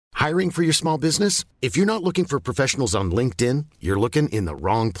Hiring for your small business? If you're not looking for professionals on LinkedIn, you're looking in the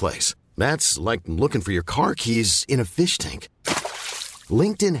wrong place. That's like looking for your car keys in a fish tank.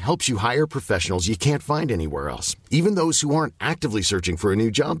 LinkedIn helps you hire professionals you can't find anywhere else, even those who aren't actively searching for a new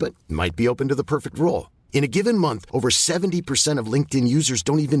job but might be open to the perfect role. In a given month, over 70% of LinkedIn users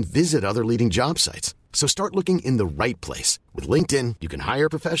don't even visit other leading job sites. So start looking in the right place. With LinkedIn, you can hire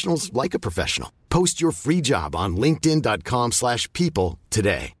professionals like a professional. Post your free job on linkedin.com/people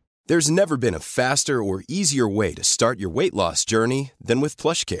today. There's never been a faster or easier way to start your weight loss journey than with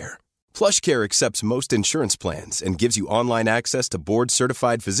PlushCare. PlushCare accepts most insurance plans and gives you online access to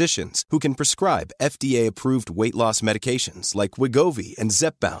board-certified physicians who can prescribe FDA-approved weight loss medications like Wegovy and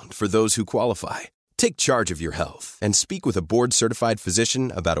Zepbound for those who qualify. Take charge of your health and speak with a board-certified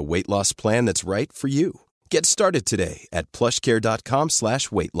physician about a weight loss plan that's right for you. Get started today at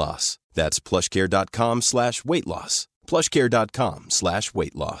plushcare.com/weightloss. That's plushcare.com/weightloss.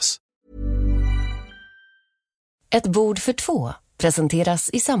 plushcare.com/weightloss. Ett bord för två presenteras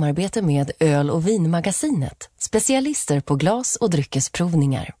i samarbete med Öl- och vinmagasinet, specialister på glas- och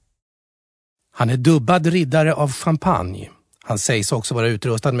dryckesprovningar. Han är dubbad riddare av champagne. Han sägs också vara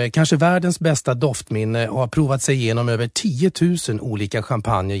utrustad med kanske världens bästa doftminne och har provat sig igenom över 10 000 olika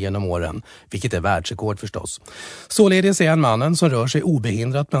champagner genom åren, vilket är världsrekord förstås. Således är han mannen som rör sig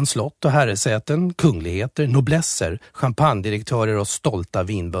obehindrat bland slott och herresäten, kungligheter, noblesser, champagnedirektörer och stolta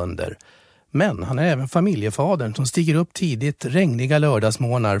vinbönder. Men han är även familjefadern som stiger upp tidigt regniga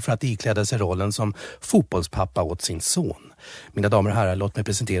lördagsmorgnar för att ikläda sig rollen som fotbollspappa åt sin son. Mina damer och herrar, låt mig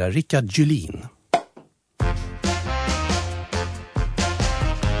presentera Rickard Julin.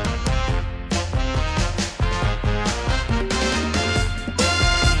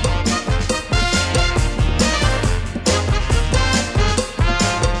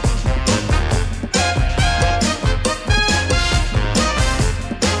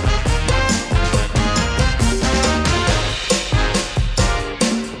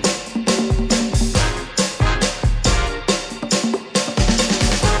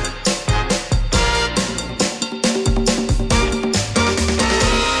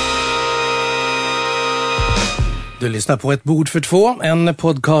 Du lyssnar på Ett bord för två, en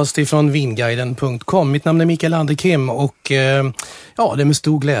podcast ifrån vinguiden.com. Mitt namn är Mikael Anderkim och det är med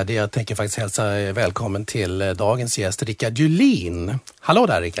stor glädje jag tänker faktiskt hälsa välkommen till dagens gäst Rickard Julin. Hallå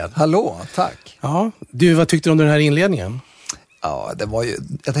där Rickard. Hallå, tack. Ja, du, vad tyckte du om den här inledningen? Ja, det var ju,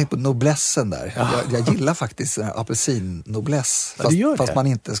 jag tänkte på noblessen där. Ja. Jag gillar faktiskt den här apelsin-nobless. Fast man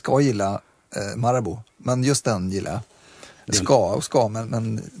inte ska gilla Marabou. Men just den gillar jag.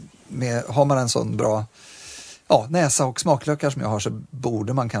 Men har man en sån bra näsa och smaklökar som jag har, så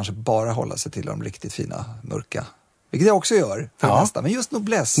borde man kanske bara hålla sig till de riktigt fina mörka. Vilket jag också gör för det mesta. Men just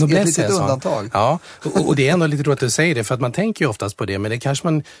noblesse är ett litet undantag. Ja, och det är ändå lite roligt att du säger det, för att man tänker ju oftast på det. Men det kanske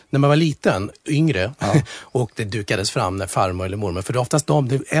man, när man var liten, yngre, och det dukades fram när farmor eller mormor. För det är oftast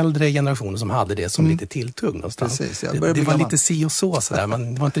de äldre generationer som hade det som lite tilltugg någonstans. Precis, det var lite si och så sådär.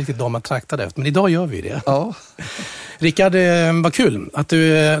 Det var inte riktigt de man traktade efter. Men idag gör vi det. Ja. Rickard, vad kul att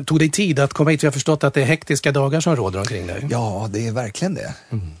du tog dig tid att komma hit. Vi har förstått att det är hektiska dagar som råder omkring dig. Ja, det är verkligen det.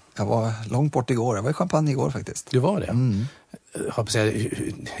 Jag var långt bort igår. Jag var i Champagne igår faktiskt. Du var det?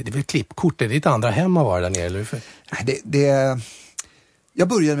 Det är väl klippkort. Det är ditt andra hem att vara där nere, eller? Nej, jag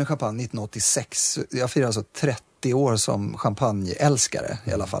började med champagne 1986. Jag firade alltså 30 år som champagneälskare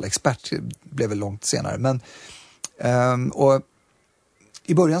i alla fall. Expert blev väl långt senare. Men, och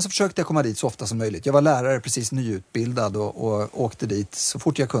i början så försökte jag komma dit så ofta som möjligt. Jag var lärare, precis nyutbildad och åkte dit så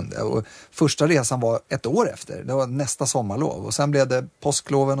fort jag kunde. Och första resan var ett år efter. Det var nästa sommarlov. Och sen blev det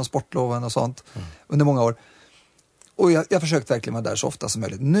påskloven och sportloven och sånt under många år. Och jag försökte verkligen vara där så ofta som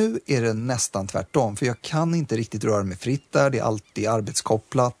möjligt. Nu är det nästan tvärtom. För jag kan inte riktigt röra mig fritt där. Det är alltid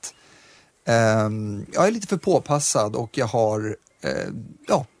arbetskopplat. Jag är lite för påpassad och jag har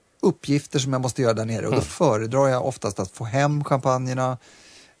uppgifter som jag måste göra där nere. Och då föredrar jag oftast att få hem champagnerna,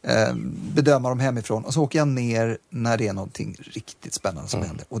 bedöma dem hemifrån. Och så åker jag ner när det är någonting riktigt spännande som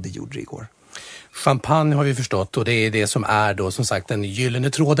händer. Och det gjorde det igår. Champagne har vi förstått, och det är det som är då som sagt den gyllene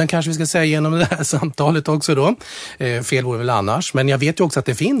tråden, kanske vi ska säga, genom det här samtalet också då. Fel vore väl annars. Men jag vet ju också att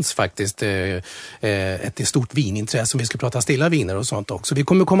det finns faktiskt ett stort vinintresse, om vi ska prata stilla viner och sånt också. Vi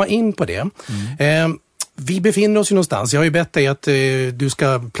kommer komma in på det. Vi befinner oss ju någonstans. Jag har ju bett dig att du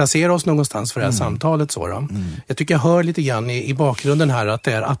ska placera oss någonstans för det här samtalet. Så då. Jag tycker jag hör lite grann i bakgrunden här att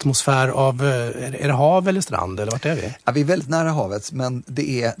det är atmosfär av, är det hav eller strand, eller vart är vi? Ja, vi är väldigt nära havet, men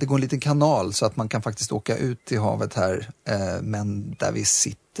det går en liten kanal så att man kan faktiskt åka ut till havet här. Men där vi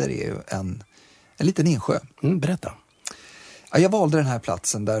sitter är ju en liten insjö. Berätta. Ja, jag valde den här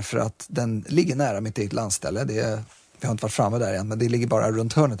platsen därför att den ligger nära mitt eget landställe. Det är Vi har inte varit framme där än, men det ligger bara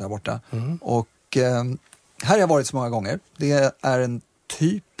runt hörnet där borta. Och här har jag varit så många gånger. Det är en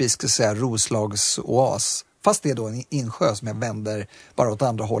typisk Roslagsoas. Fast det är då en insjö som jag vänder bara åt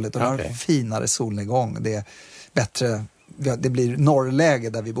andra hållet. Och det har en finare solnedgång. Det är bättre, det blir norrläge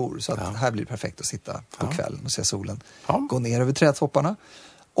där vi bor. Så att här blir det perfekt att sitta på kvällen och se solen gå ner över trädtopparna.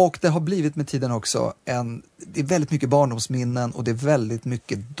 Och det har blivit med tiden också det är väldigt mycket barndomsminnen och det är väldigt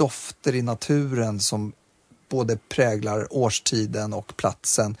mycket dofter i naturen som både präglar årstiden och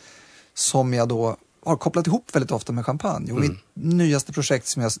platsen, som jag då har kopplat ihop väldigt ofta med champagne. Och mitt nyaste projekt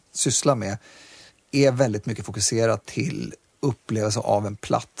som jag sysslar med är väldigt mycket fokuserat till upplevelse av en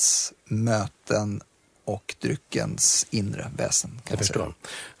plats, möten och dryckens inre väsen. Jag förstår.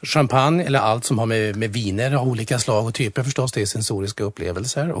 Champagne eller allt som har med viner av olika slag och typer förstås, det är sensoriska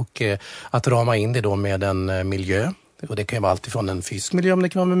upplevelser, och att rama in det då med en miljö. Och det kan ju vara allt ifrån en fysisk miljö, men det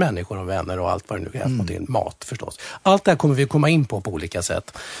kan vara med människor och vänner och allt vad det nu är. Det är mat förstås. Allt det här kommer vi komma in på olika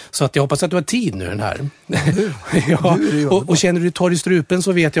sätt. Så att jag hoppas att du har tid nu den här. Och känner du torr i strupen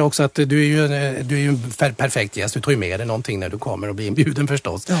så vet jag också att du är ju en perfekt gäst. Du tar ju med dig någonting när du kommer och blir inbjuden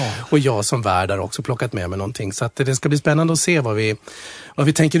förstås. Ja. Och jag som värd har också plockat med mig någonting. Så att det ska bli spännande att se vad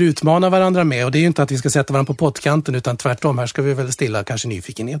vi tänker utmana varandra med. Och det är ju inte att vi ska sätta varandra på pottkanten, utan tvärtom. Här ska vi väl stilla kanske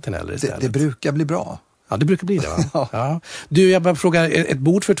nyfikenheten eller istället. Det brukar bli bra. Ja, det brukar bli det, va? Ja. Du, jag bara frågar, ett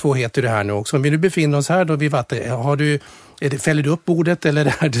bord för två heter det här nu också. Om vi nu befinner oss här då vid vatten, fäller du upp bordet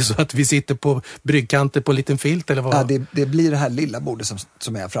eller är det så att vi sitter på bryggkanter på en liten filt? Eller vad? Ja, det blir det här lilla bordet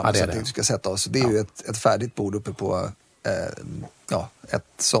som är framme, så att vi ska sätta oss. Det är ju ett färdigt bord uppe på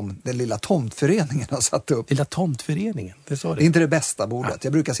som den lilla tomtföreningen har satt upp. Lilla tomtföreningen, det sa du. Det är inte det bästa bordet. Ja.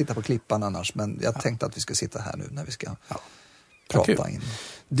 Jag brukar sitta på klippan annars, men jag tänkte att vi ska sitta här nu när vi ska prata in.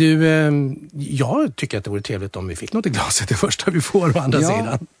 Du, jag tycker att det vore trevligt om vi fick något i glaset det första vi får å andra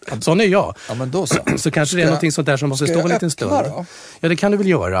sidan. Sån är jag. Ja, men då så. Så kanske det är någonting sånt där som måste stå en liten stund. Då? Ja, det kan du väl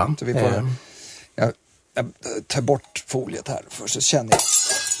göra. Så vi får, jag tar bort foliet här först, så känner jag.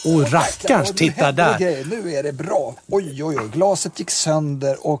 Rackars, titta där. Nu är det bra. Oj, glaset gick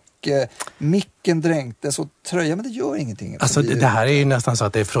sönder och micken dränktes och tröja, men det gör ingenting. Alltså det här är ju nästan så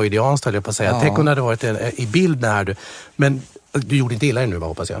att det är freudianskt, höll jag på att säga. Tänk om det hade varit i bild när du... Men du gjorde inte illa dig nu,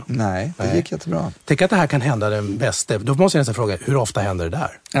 hoppas jag? Nej, det gick jättebra. Tänk att det här kan hända den bästa. Då måste jag nästan fråga, hur ofta händer det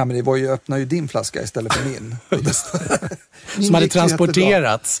där? Ja, men det var ju, öppna ju din flaska istället för min. Som hade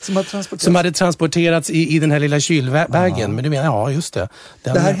transporterats. Som hade transporterats i den här lilla kylvägen. Men du menar, just det.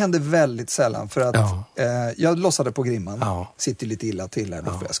 Det här hände väldigt sällan för att jag lossade på grimman. Sitter lite illa till här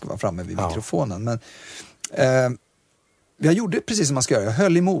för jag ska vara framme vid mikrofonen. Men jag gjorde precis som man ska göra. Jag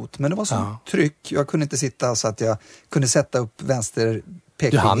höll emot, men det var så tryck. Jag kunde inte sitta så att jag kunde sätta upp vänster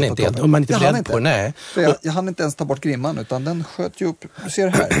pekfinger. Du hann inte, om man inte blev på, nej. För jag hann inte ens ta bort grimman, utan den sköt ju upp. Du ser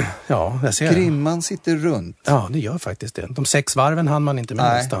här. Ja, jag ser. Grimman sitter runt. Ja, det gör faktiskt det. De 6 varven hann man inte med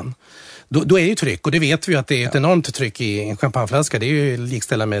nästan. Då är det ju tryck, och det vet vi ju att det är ett enormt tryck i en champagneflaska. Det är ju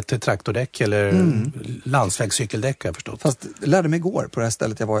likställa med ett traktordäck eller landsvägscykeldäck, har jag förstått. Fast jag lärde mig igår på det här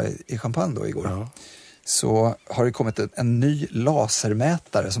stället jag var i Champagne då igår. Ja. Så har det kommit en ny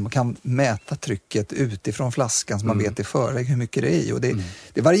lasermätare som kan mäta trycket utifrån flaskan, så man vet i förväg hur mycket det är i. Och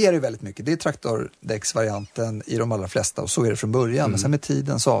det varierar ju väldigt mycket. Det är traktordäcksvarianten i de allra flesta, och så är det från början. Men sen med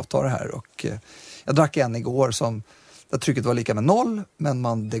tiden så avtar det här. Och jag drack en igår där trycket var lika med 0, men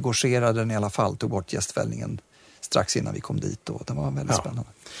man degorgerade den i alla fall, tog bort jästfällningen strax innan vi kom dit, och det var väldigt spännande.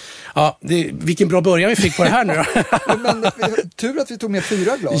 Ja, vilken bra början vi fick på det här nu då. Men tur att vi tog med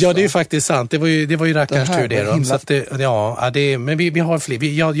 4 glas. Ja, det är ju faktiskt sant. Det var ju rackars tur det då. Så att men vi har fler.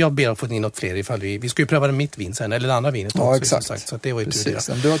 Jag ber att få in något fler ifall vi ska ju pröva mitt vin sen, eller det andra vinet också. Ja, exakt. Sagt, så att det var ju tur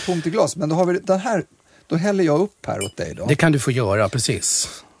det. Du har ett tomt i glas, men då har vi den här. Då häller jag upp här åt dig då. Det kan du få göra, precis.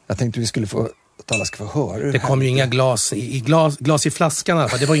 Jag tänkte vi skulle få... att alla ska få höra. Det kom ju inga glas i flaskan i alla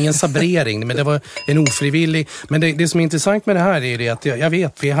fall. Det var ingen sabrering, men det var en ofrivillig. Men det som är intressant med det här är det att jag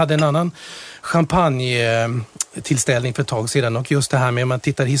vet, vi hade en annan champagne-tillställning för ett tag sedan, och just det här med, om man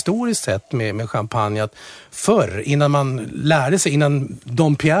tittar historiskt sett med champagne, att förr, innan man lärde sig, innan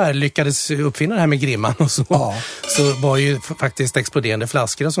Dom Pierre lyckades uppfinna det här med grimman och så var ju faktiskt exploderande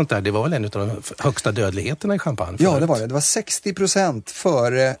flaskor och sånt där, det var väl en av de högsta dödligheterna i champagne. Ja, det var det. Det var 60%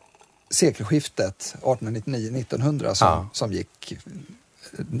 före sekelskiftet 1899-1900 som gick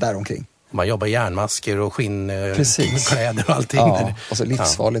däromkring. Man jobbar järnmasker och skinnkläder och allting. Ja, och så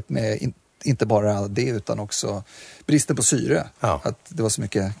livsfarligt med inte bara det, utan också bristen på syre. Ja. Att det var så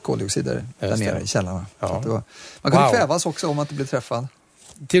mycket koldioxider där nere i källarna. Ja. Man kan kvävas också om man inte blir träffad.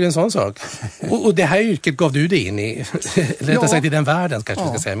 till en sån sak. Och det här yrket gav du dig in i, rättare sagt i den världen kanske vi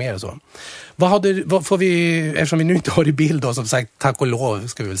ska säga mer så. Vad får vi, eftersom vi nu inte har i bild då, som sagt, tack och lov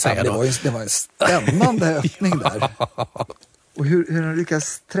ska vi väl säga då. Det var en spännande öppning där. Och hur han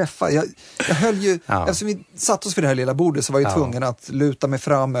lyckas träffa. Jag höll ju, eftersom vi satt oss vid det här lilla bordet så var jag tvungen att luta mig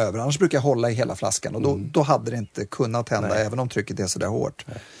fram över. Annars brukar jag hålla i hela flaskan och då hade det inte kunnat hända även om trycket är så där hårt.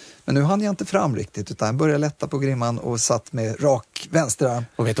 Nej. Men nu hann jag inte fram riktigt utan jag började lätta på grimman och satt med rak vänsterarm.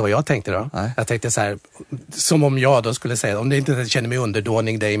 Och vet du vad jag tänkte då? Nej. Jag tänkte så här, som om jag då skulle säga, om det inte känner mig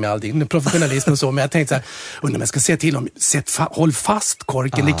underdåning dig med all din professionalism och så, men jag tänkte så här, undrar om jag ska se till om, håll fast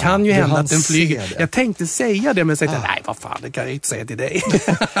korken, det kan ju hända att den flyger. Jag tänkte säga det, men jag tänkte, nej vad fan, det kan jag inte säga till dig.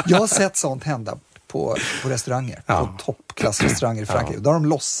 Jag har sett sånt hända på restauranger, på toppklassrestauranger i Frankrike. Där har de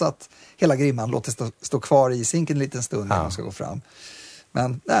lossat hela grimman, låter stå kvar i sinken en liten stund när de ska gå fram.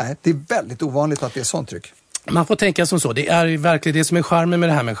 Men nej, det är väldigt ovanligt att det är sånt tryck. Man får tänka som så, det är verkligen det som är charmen med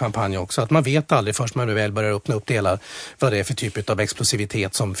det här med champagne också, att man vet aldrig först man väl börjar öppna upp delar vad det är för typ av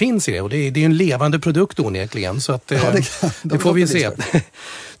explosivitet som finns i det, och det är en levande produkt onekligen, så att det får vi se.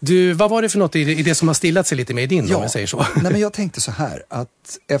 Du, vad var det för något i det som har stillat sig lite med i din om jag säger så? Nej, men jag tänkte så här,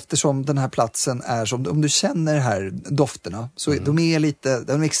 att eftersom den här platsen är som, om du känner här dofterna, så de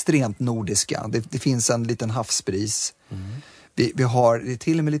är extremt nordiska. Det finns en liten havsbris. Vi har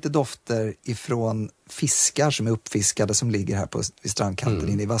till och med lite dofter ifrån fiskar som är uppfiskade som ligger här vid strandkanten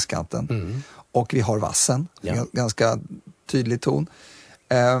inne i vasskanten. Och vi har vassen, ganska tydlig ton.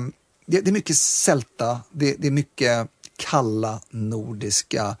 Det är mycket sälta, det är mycket kalla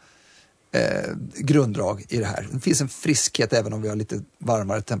nordiska grunddrag i det här. Det finns en friskhet även om vi har lite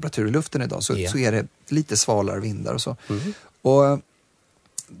varmare temperatur i luften idag, så är det lite svalare vindar och så. Och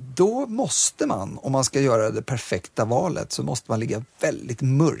då måste man, om man ska göra det perfekta valet, så måste man ligga väldigt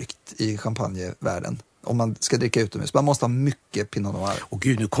mörkt i champagnevärlden om man ska dricka utomhus. Man måste ha mycket Pinot Noir. Och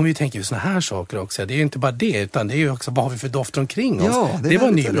gud, nu kommer vi tänka på såna här saker också. Det är ju inte bara det, utan det är ju också vad har vi för dofter omkring oss. Ja, det var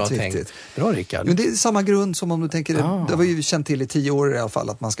en ny bra tänkt. Bra, Rickard. Men det är samma grund som om du tänker, det var ju känt till i 10 år i alla fall,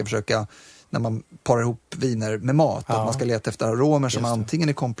 att man ska försöka, när man parar ihop viner med mat, att man ska leta efter aromer som antingen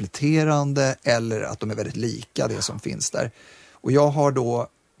är kompletterande eller att de är väldigt lika det som finns där. Och jag har då,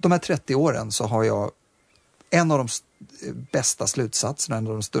 de här 30 åren så har jag en av de bästa slutsatserna, en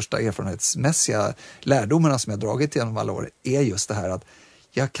av de största erfarenhetsmässiga lärdomarna som jag dragit genom alla år är just det här att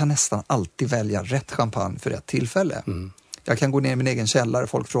jag kan nästan alltid välja rätt champagne för rätt tillfälle. Jag kan gå ner i min egen källare,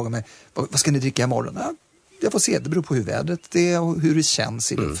 folk frågar mig, vad ska ni dricka imorgon? Jag får se, det beror på hur vädret det är och hur det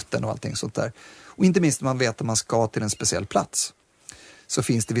känns i luften och allting sånt där. Och inte minst när man vet att man ska till en speciell plats så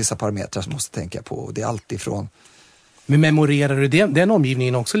finns det vissa parametrar som man måste tänka på. Och det är alltid från... Men memorerar du den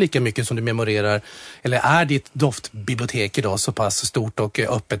omgivningen också lika mycket som du memorerar, eller är ditt doftbibliotek idag så pass stort och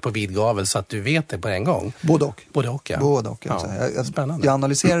öppet på vid gavel så att du vet det på en gång? Både och. Både och, ja. Både och. Jag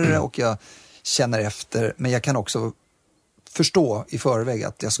analyserar det och jag känner efter, men jag kan också förstå i förväg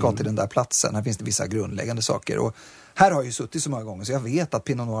att jag ska till den där platsen. Här finns det vissa grundläggande saker. Och här har jag ju suttit så många gånger så jag vet att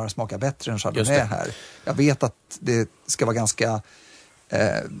Pinot Noir smakar bättre än Chardonnay här. Jag vet att det ska vara ganska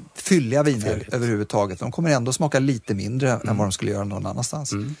fylliga viner överhuvudtaget. De kommer ändå smaka lite mindre än vad de skulle göra någon annanstans.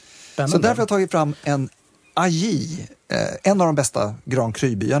 Så därför har jag tagit fram en Ailly, en av de bästa Grand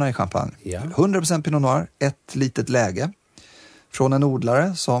Cru-byarna i Champagne. 100% Pinot Noir, ett litet läge. Från en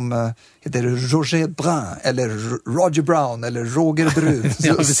odlare som heter Roger Brun eller Roger Brown eller Roger Brun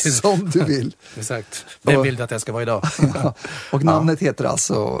som du vill. Exakt. Vem vill att jag ska vara idag? Och namnet heter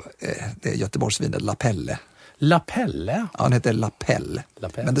alltså det är Göteborgsvinet La Pelle. La Pelle? Ja, den heter La Pelle.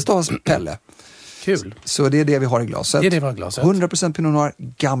 Men det stavas Pelle. Kul. Så det är det vi har i glaset. Det är det vi har i glaset. 100% Pinot Noir,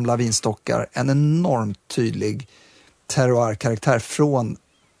 gamla vinstockar. En enormt tydlig terroir-karaktär från,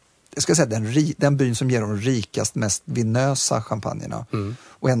 jag ska säga, den byn som ger de rikast, mest vinösa champagnerna.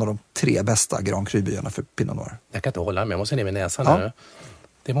 Och en av de 3 bästa Grand Cru-byarna för Pinot Noir. Jag kan inte hålla med, jag måste ner med näsan här.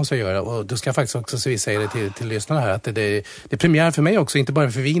 Det måste jag göra, och då ska jag faktiskt också säga det till lyssnarna här att det är premiär för mig också, inte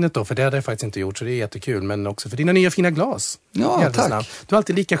bara för vinet då, för det hade jag faktiskt inte gjort, så det är jättekul, men också för dina nya fina glas. Ja, tack. Du är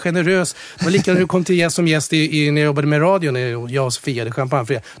alltid lika generös. Det var lika när du kom till som gäst när jag jobbade med radio, när jag och Sofia hade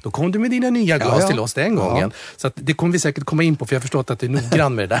champagne. Då kom du med dina nya glas till oss den gången. Så att det kommer vi säkert komma in på, för jag har förstått att du är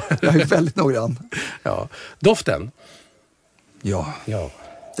noggrann med det där. Jag är väldigt noggrann. Doften? Ja.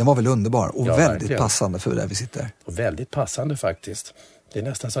 Den var väl underbar och väldigt verkligen passande för där vi sitter. Och väldigt passande faktiskt. Det är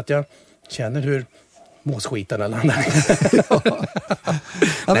nästan så att jag känner hur måsskitarna landar.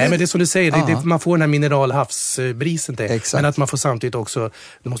 Nej, men det är som du säger, man får den här mineralhavsbrisen till. Men att man får samtidigt också,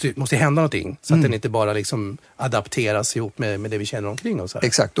 det måste hända någonting. Så att den inte bara liksom adapteras ihop med det vi känner omkring oss här.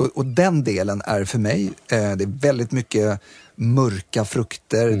 Exakt, och den delen är för mig, det är väldigt mycket mörka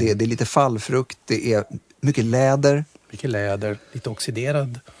frukter, det är lite fallfrukt, det är mycket läder. Mycket läder, lite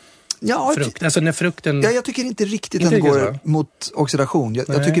oxiderad Ja, frukt. Alltså när frukten... jag tycker inte riktigt inte den går så. mot oxidation.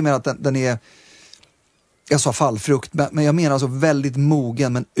 Jag tycker mer att den är... Jag sa fallfrukt, men jag menar alltså väldigt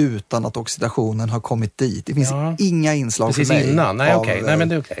mogen men utan att oxidationen har kommit dit. Det finns inga inslag precis för mig innan. Nej, av okej. Nej, men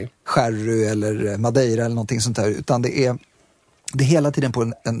det är okej. sherry eller madeira eller någonting sånt där. Utan det är hela tiden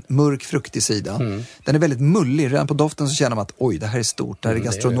på en mörk fruktig sida. Den är väldigt mullig. Redan på doften så känner man att oj, det här är stort, det här är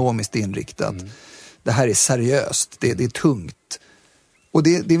gastronomiskt inriktat. Det här är seriöst, det är tungt. Och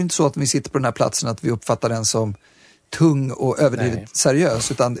det är väl inte så att vi sitter på den här platsen att vi uppfattar den som tung och överdrivet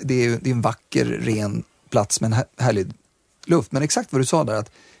seriös. Utan det är en vacker, ren plats med en härlig luft. Men exakt vad du sa där,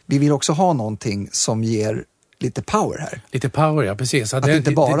 att vi vill också ha någonting som ger lite power här. Lite power, ja, precis. Att det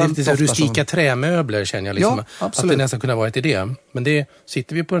inte bara lite så rustika som... trämöbler känner jag liksom. Ja, att det nästan kunde ha varit det. Men det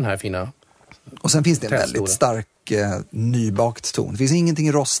sitter vi på den här fina. Och sen finns det en väldigt stark nybakt ton. Det finns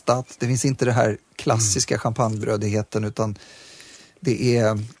ingenting rostat, det finns inte det här klassiska champagnebrödigheten, utan det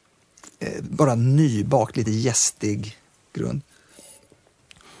är bara nybakt, lite gästig grund.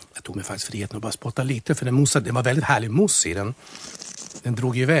 Jag tog mig faktiskt friheten att bara spotta lite, för det var väldigt härlig mousse i den. Den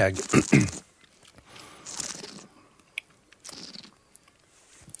drog iväg.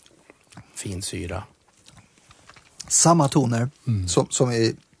 Fin syra. Samma toner som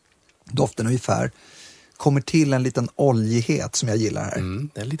i doften ungefär. Kommer till en liten oljighet som jag gillar här.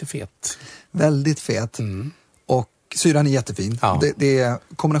 Det är lite fet. Väldigt fet. Och syran är jättefin. Ja. Det är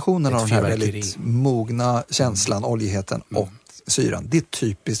kombinationen av den här fyrverkeri. väldigt mogna känslan, oljigheten och syran. Det är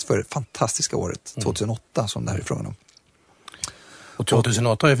typiskt för fantastiska året 2008 som det här är frågan om. Och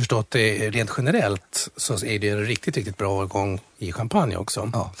 2008 har jag förstått det rent generellt, så är det en riktigt, riktigt bra årgång i champagne också.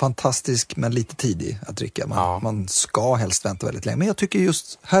 Ja, fantastisk men lite tidig att dricka. Man ska helst vänta väldigt länge. Men jag tycker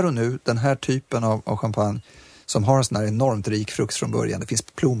just här och nu, den här typen av champagne som har en sån här enormt rik frukt från början. Det finns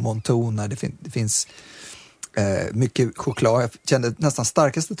plommontoner, det finns mycket choklad. Jag kände nästan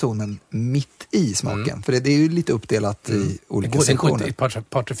starkaste tonen mitt i smaken. För det är ju lite uppdelat i olika sektioner. Ett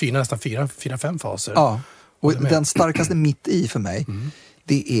par, fyra, nästan 4-5 faser. Ja, och den starkaste mitt i för mig,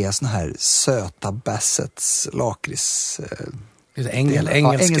 det är såna här söta Bassets lakrits.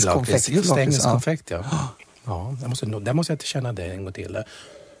 Engelsk konfekt. Just engelsk konfekt, ja. Ja, där måste jag känna det en gång till.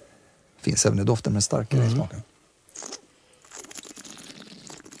 Finns även i doften med starkare i smaken.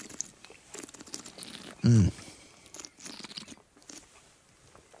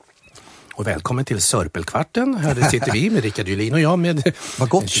 Och välkommen till Sörpelkvarten. Här sitter vi med Rickard Julin och jag med Vad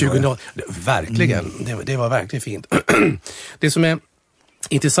gott 20. Verkligen, det var verkligen fint. Det som är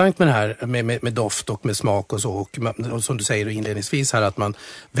intressant med det här med doft och med smak och så, och som du säger inledningsvis här, att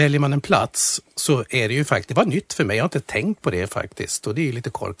väljer man en plats så är det ju faktiskt, det var nytt för mig, jag har inte tänkt på det faktiskt, och det är ju lite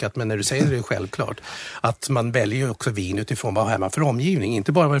korkat, men när du säger det är det självklart att man väljer ju också vin utifrån vad har man för omgivning,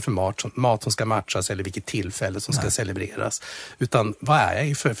 inte bara vad det är för mat som ska matchas eller vilket tillfälle som ska celebreras, utan vad är jag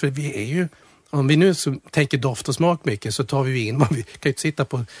i för vi är ju, om vi nu så tänker doft och smak mycket, så tar vi in, vi kan ju inte sitta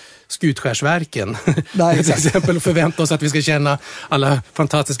på Skutskärsverken till exempel och förvänta oss att vi ska känna alla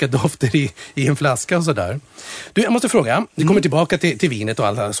fantastiska dofter i en flaska och sådär. Du, jag måste fråga, vi kommer tillbaka till vinet och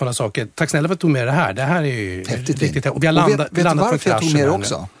alla sådana saker. Tack snälla för att du tog med det här. Det här är ju riktigt. Och vi har landat vet du varför jag tog med det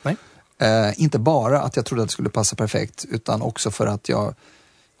också? Nej? Inte bara att jag trodde att det skulle passa perfekt, utan också för att jag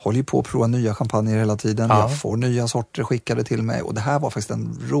håller på att prova nya champagner hela tiden. Ja. Jag får nya sorter skickade till mig. Och det här var faktiskt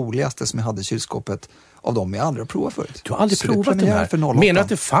den roligaste som jag hade i kylskåpet av dem jag aldrig har provat förut. Du har aldrig provat den här? Menar du att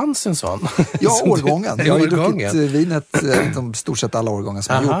det fanns en sån? Ja, årgången. Jag har ju druckit vinet de stort sett alla årgångar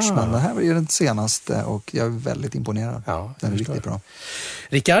som har gjorts. Men det här är den senaste och jag är väldigt imponerad. Ja, den är riktigt bra.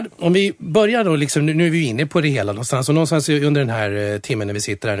 Rickard, om vi börjar då, liksom, nu är vi inne på det hela någonstans. Och någonstans under den här timmen när vi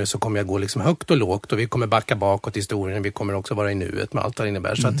sitter här nu så kommer jag gå liksom högt och lågt och vi kommer backa bakåt i historien. Vi kommer också vara i nuet med allt vad det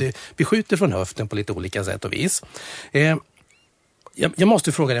innebär. Så att vi skjuter från höften på lite olika sätt och vis. Jag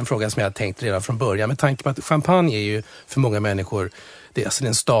måste fråga den frågan som jag har tänkt redan från början, med tanke på att champagne är ju för många människor, det är alltså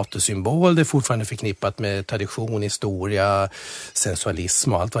en statussymbol, det är fortfarande förknippat med tradition, historia,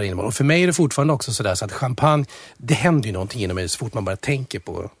 sensualism och allt vad det innebär. Och för mig är det fortfarande också sådär så att champagne, det händer ju någonting inom mig så fort man bara tänker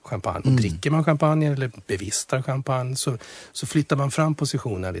på champagne. Och dricker man champagne eller bevistar champagne så flyttar man fram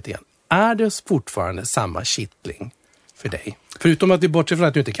positionerna lite grann. Är det fortfarande samma kittling för dig? Förutom att du bortser från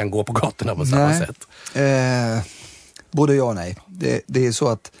att du inte kan gå på gatorna på samma sätt. Både ja och nej. Det är så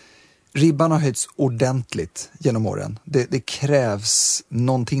att ribban har höjts ordentligt genom åren. Det krävs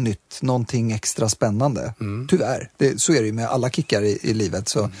någonting nytt, någonting extra spännande. Tyvärr. Så är det ju med alla kickar i livet.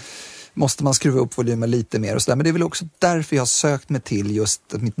 Så måste man skruva upp volymen lite mer och sådär. Men det är väl också därför jag har sökt mig till just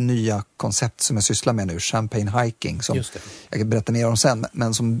mitt nya koncept som jag sysslar med nu, Champagne Hiking. Som jag kan berätta mer om sen.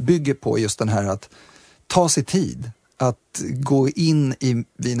 Men som bygger på just den här att ta sig tid. att gå in i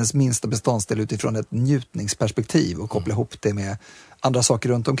vinens minsta beståndsdel utifrån ett njutningsperspektiv och koppla ihop det med andra saker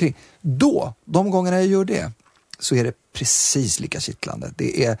runt omkring. De gångerna jag gör det, så är det precis lika kittlande.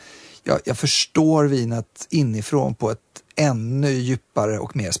 Jag förstår vinet inifrån på ett ännu djupare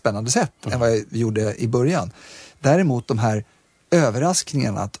och mer spännande sätt än vad jag gjorde i början. Däremot de här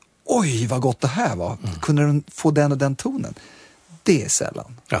överraskningarna att oj vad gott det här var, kunde den få den och den tonen? Det är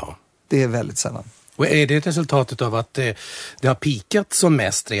sällan. Ja. Det är väldigt sällan. Och är det ett resultat av att det har pikat som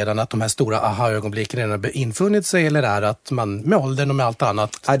mest redan, att de här stora aha-ögonblicken redan har infunnit sig, eller är det att man med åldern och med allt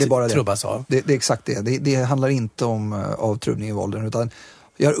annat trubbas av? Det är exakt det. Det handlar inte om avtrubbning i åldern, utan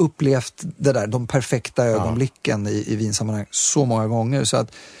jag har upplevt det där, de perfekta ögonblicken i vinsammanhang så många gånger så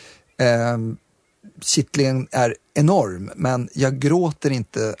att kittlingen är enorm, men jag gråter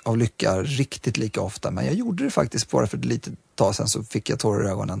inte av lycka riktigt lika ofta, men jag gjorde det faktiskt bara för ett litet tag sedan, så fick jag tårar i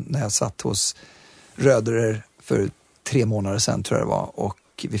ögonen när jag satt hos Röderer för 3 månader sedan tror jag det var,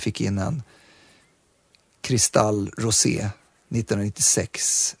 och vi fick in en Kristall Rosé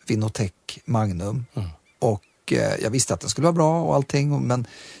 1996 Vinotec Magnum och jag visste att den skulle vara bra och allting, men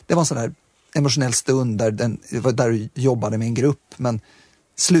det var en sån här emotionell stund där du jobbade med en grupp men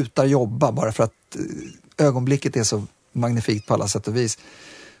slutar jobba bara för att ögonblicket är så magnifikt på alla sätt och vis.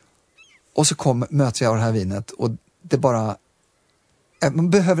 Och så möts jag av det här vinet och det bara, man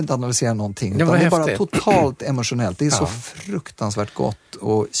behöver inte analysera någonting, utan det är bara totalt emotionellt. Det är så fruktansvärt gott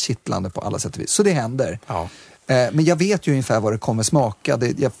och kittlande på alla sätt och vis. Så det händer. Ja. Men jag vet ju ungefär vad det kommer smaka.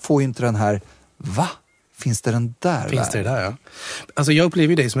 Jag får ju inte den här, va? Finns det den där? Finns det där, ja. Alltså jag upplever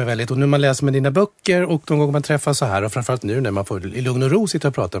ju dig som är väldigt, och nu man läser med dina böcker och de gånger man träffas så här, och framförallt nu när man får i lugn och ro sitta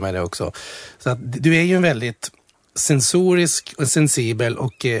och prata med dig också. Så att du är ju en väldigt sensorisk och sensibel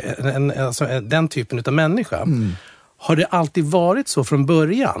och alltså, den typen av människa. Har det alltid varit så från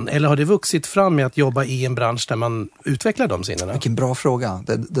början? Eller har det vuxit fram med att jobba i en bransch där man utvecklar de sinnena? Vilken bra fråga.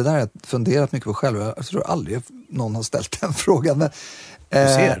 Det där har jag funderat mycket på själv. Jag tror aldrig någon har ställt den frågan. Men, du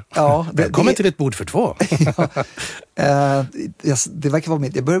ser. Välkommen till ett bord för 2. Det verkar vara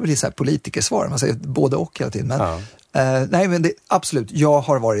mitt. Det börjar bli så här politikersvar. Man säger både och hela tiden. Men, nej, men absolut. Jag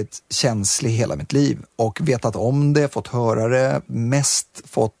har varit känslig hela mitt liv och vetat om det, fått höra det, mest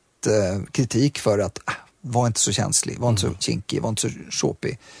fått kritik för att var inte så känslig, var inte så kinkig, var inte så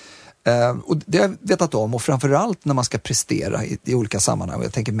shoppig. Och det har jag vetat om, och framförallt när man ska prestera i olika sammanhang, och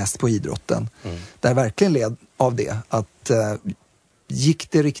jag tänker mest på idrotten, där verkligen led av det att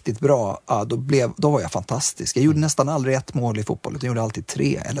gick det riktigt bra, då var jag fantastisk. Jag gjorde nästan aldrig 1 mål i fotboll, utan jag gjorde alltid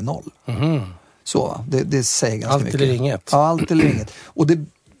 3 eller 0. Så, det säger ganska allt mycket. Allt eller inget. Ja, allt eller inget. Och det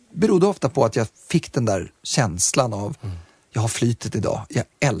berodde ofta på att jag fick den där känslan av jag har flytet idag, jag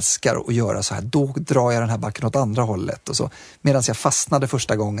älskar att göra så här, då drar jag den här backen åt andra hållet. Och så. Medan jag fastnade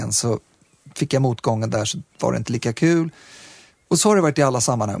första gången så fick jag motgången där, så var det inte lika kul. Och så har det varit i alla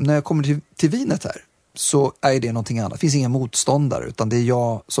sammanhang. När jag kommer till vinet här så är det någonting annat. Det finns inga motståndare, utan det är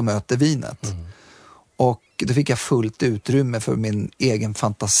jag som möter vinet. Och då fick jag fullt utrymme för min egen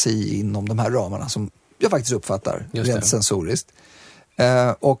fantasi inom de här ramarna som jag faktiskt uppfattar rent sensoriskt.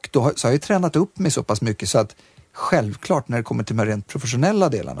 Och då så har jag tränat upp mig så pass mycket så att självklart när det kommer till de rent professionella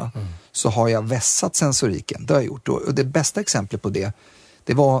delarna så har jag vässat sensoriken. Det har jag gjort. Och det bästa exemplet på det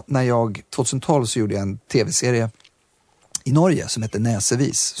var när jag 2012 så gjorde jag en tv-serie i Norge som heter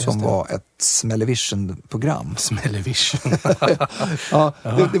Näsevis, som var ett Smellevision-program. Smellevision.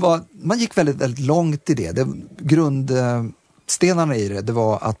 Det var, man gick väldigt, väldigt långt i det. Grundstenarna i det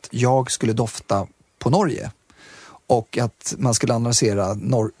var att jag skulle dofta på Norge. Och att man skulle analysera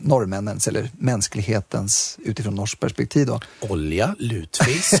norrmännens eller mänsklighetens utifrån norskt perspektiv då. Olja,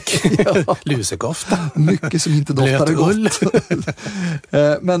 lutfisk, lusekofta. Mycket som inte doftade gott.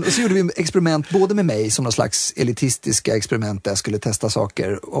 Men så gjorde vi experiment både med mig som någon slags elitistiska experiment där jag skulle testa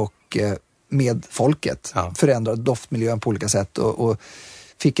saker och med folket. Förändra doftmiljön på olika sätt och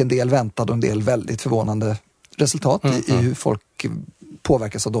fick en del väntad och en del väldigt förvånande resultat i hur folk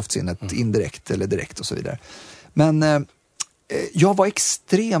påverkas av doftsinnet indirekt eller direkt och så vidare. Men jag var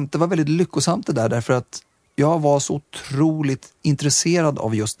det var väldigt lyckosamt det där, därför att jag var så otroligt intresserad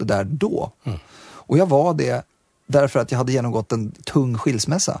av just det där då. Och jag var det därför att jag hade genomgått en tung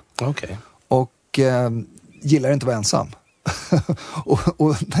skilsmässa. Och gillar inte att vara ensam.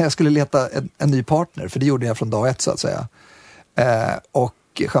 och när jag skulle leta en ny partner, för det gjorde jag från dag 1 så att säga. Och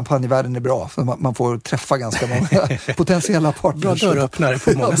champagnevärlden är bra, för man får träffa ganska många potentiella partners. Bra dörröppnare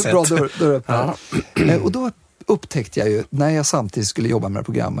på många sätt. Bra dörröppnare. Och då upptäckte jag ju när jag samtidigt skulle jobba med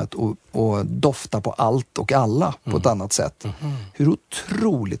programmet och dofta på allt och alla på ett annat sätt. Hur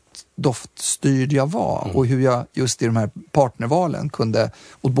otroligt doftstyrd jag var och hur jag just i de här partnervalen kunde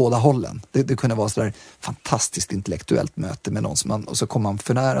åt båda hållen. Det kunde vara sådär fantastiskt intellektuellt möte med någon som och så kom man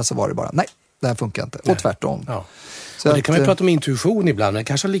för nära så var det bara nej, det här funkar inte. Och tvärtom. Ja. Så och det kan vi prata om intuition ibland, men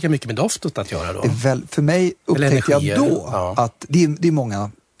kanske lika mycket med doftet att göra då. För mig upptäckte jag då att det är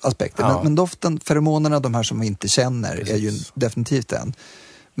många aspekter. Men doften, feromonerna, de här som vi inte känner är ju definitivt en.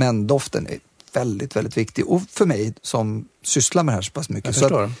 Men doften är väldigt, väldigt viktig. Och för mig som sysslar med det här så pass mycket. Så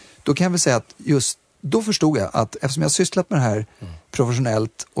att, då kan jag väl säga att just då förstod jag att eftersom jag sysslat med det här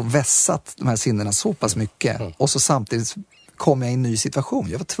professionellt och vässat de här sinnena så pass mycket och så samtidigt kom jag i en ny situation.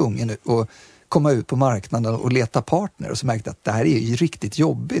 Jag var tvungen att komma ut på marknaden och leta partner och så märkte jag att det här är ju riktigt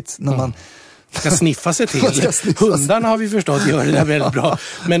jobbigt när man ska sniffa sig till. Hundarna har vi förstått gör det där väldigt bra.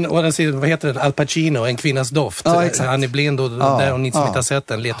 Men vad heter det? Al Pacino, En kvinnas doft. Ja, han är blind och där och ni som inte har sett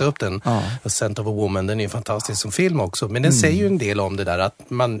den, leta upp den. A Scent of a Woman, den är ju fantastisk som film också. Men den säger ju en del om det där att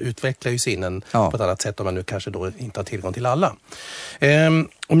man utvecklar ju sinnen på ett annat sätt om man nu kanske då inte har tillgång till alla.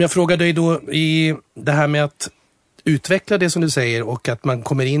 Om jag frågar dig då i det här med att utveckla det som du säger och att man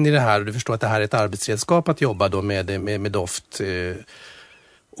kommer in i det här och du förstår att det här är ett arbetsredskap att jobba då med doft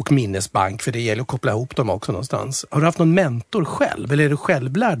och minnesbank, för det gäller att koppla ihop dem också någonstans. Har du haft någon mentor själv eller är du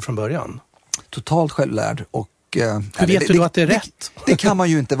självlärd från början? Totalt självlärd och... Hur vet du att det är rätt? Det kan man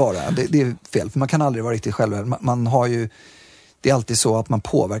ju inte vara, det är fel, för man kan aldrig vara riktigt självlärd. Man har ju, det är alltid så att man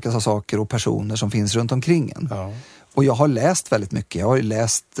påverkas av saker och personer som finns runt omkring en. Ja. Och jag har läst väldigt mycket. Jag har ju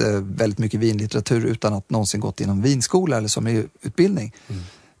läst väldigt mycket vinlitteratur utan att någonsin gått inom vinskola eller som är utbildning.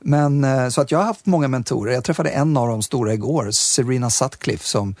 Men så att jag har haft många mentorer. Jag träffade en av de stora igår, Serena Sutcliffe,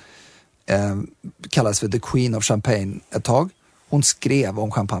 som kallas för The Queen of Champagne ett tag. Hon skrev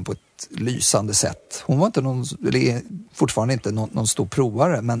om champagne på ett lysande sätt. Hon var inte fortfarande inte någon stor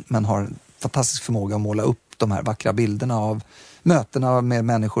provare, men har en fantastisk förmåga att måla upp de här vackra bilderna av mötena med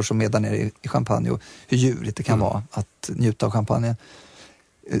människor som är där nere i champagne och hur djurligt det kan vara att njuta av champagne.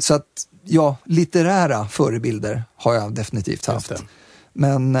 Så att litterära förebilder har jag definitivt haft.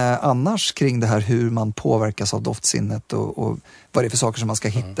 Men annars kring det här hur man påverkas av doftsinnet och vad det är för saker som man ska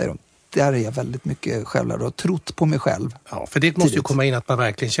hitta i dem. Där är jag väldigt mycket självlärd och trott på mig själv. Ja, för det måste ju komma in att man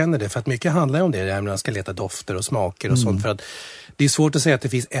verkligen känner det. För att mycket handlar ju om det, när man ska leta dofter och smaker och sånt. För att det är svårt att säga att det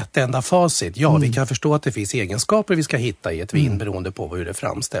finns ett enda facit. Ja, vi kan förstå att det finns egenskaper vi ska hitta i ett vin beroende på hur det är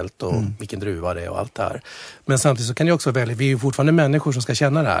framställt och vilken druva det är och allt det här. Men samtidigt så kan det också välja, vi är ju fortfarande människor som ska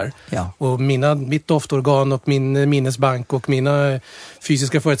känna det här. Ja. Och mitt doftorgan och min minnesbank och mina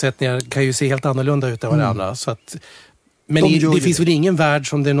fysiska förutsättningar kan ju se helt annorlunda ut än varandra. Så att... Men det finns väl ingen värld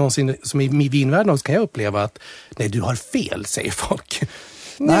som det någonsin, som i vinvärlden också kan jag uppleva att nej, du har fel, säger folk.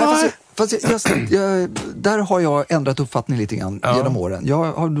 Nej, fast där har jag ändrat uppfattning lite grann genom åren.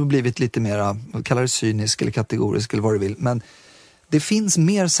 Jag har nog blivit lite mer, kallar det cynisk eller kategorisk eller vad du vill. Men det finns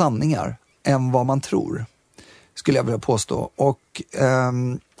mer sanningar än vad man tror, skulle jag vilja påstå. Och,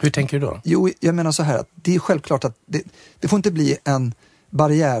 hur tänker du då? Jo, jag menar så här att det är självklart att det får inte bli en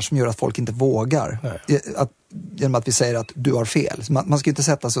barriär som gör att folk inte vågar. Genom att vi säger att du har fel. Man ska inte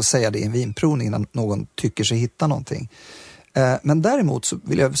sätta sig och säga det i en vinprovning innan någon tycker sig hitta någonting. Men däremot så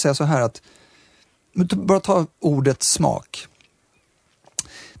vill jag säga så här att bara ta ordet smak.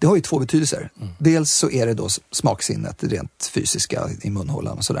 Det har ju två betydelser. Dels så är det då smaksinnet, det rent fysiska i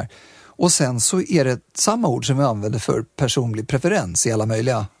munhålan och sådär. Och sen så är det samma ord som vi använder för personlig preferens i alla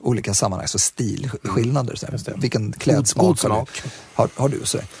möjliga olika sammanhang. Så stilskillnader. Så vilken klädsmak har du?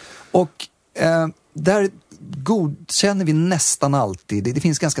 Så och där godkänner vi nästan alltid. Det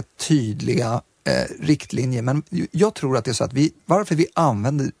finns ganska tydliga riktlinjer. Men jag tror att det är så att varför vi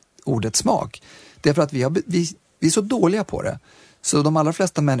använder ordet smak, det är för att vi är så dåliga på det. Så de allra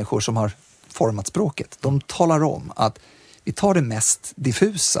flesta människor som har format språket, de talar om att vi tar det mest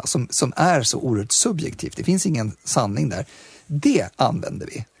diffusa som är så oerhört subjektivt. Det finns ingen sanning där. Det använder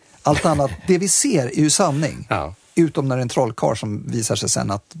vi. Allt annat, det vi ser är ju sanning. Ja. Utom när det är en trollkarl som visar sig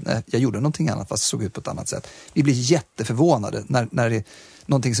sen att jag gjorde någonting annat fast det såg ut på ett annat sätt. Vi blir jätteförvånade när det är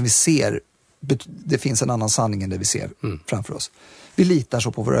någonting som vi ser, det finns en annan sanning än det vi ser framför oss. Vi litar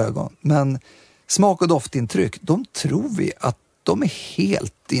så på våra ögon. Men smak- och doftintryck, de tror vi att de är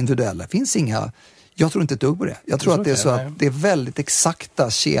helt individuella. Det finns inga... Jag tror inte ett dugg på det. Jag tror att det är så att det är väldigt exakta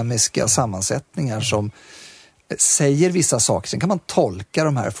kemiska sammansättningar som säger vissa saker. Sen kan man tolka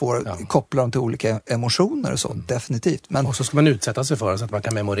de här, koppla dem till olika emotioner och så, definitivt. Men, och så ska man utsätta sig för dem så att man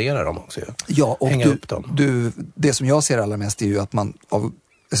kan memorera dem också. Ja, och hänga upp dem. Det som jag ser allra mest är ju att man,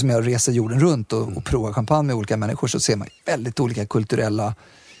 som jag reser jorden runt och provar champagne med olika människor, så ser man väldigt olika kulturella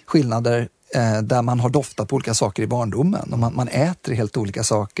skillnader. där man har doftat på olika saker i barndomen och man äter helt olika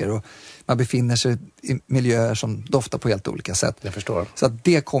saker och man befinner sig i miljöer som doftar på helt olika sätt. Jag förstår. Så att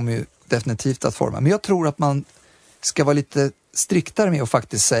det kommer ju definitivt att forma. Men jag tror att man ska vara lite striktare med att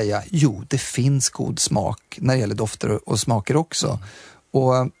faktiskt säga det finns god smak när det gäller dofter och smaker också.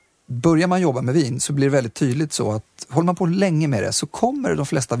 Och börjar man jobba med vin så blir det väldigt tydligt så att håller man på länge med det så kommer de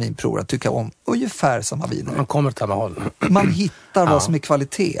flesta vinprovare att tycka om ungefär samma viner. Man kommer till samma håll. Man hittar vad som är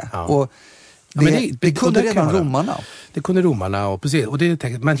kvalitet. Ja. Och det kunde redan romarna. Det kunde romarna och precis. Och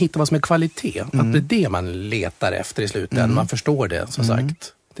man hittar vad som är kvalitet. Att det är det man letar efter i slutändan. Man förstår det som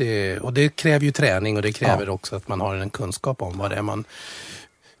sagt. Och det kräver ju träning och det kräver också att man har en kunskap om vad det är man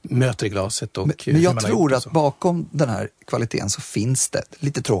möter i glaset. Men jag tror att bakom den här kvaliteten så finns det,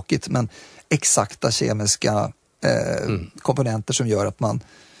 lite tråkigt, men exakta kemiska komponenter som gör att man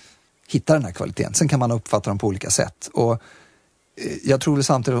hittar den här kvaliteten. Sen kan man uppfatta dem på olika sätt. Och jag tror väl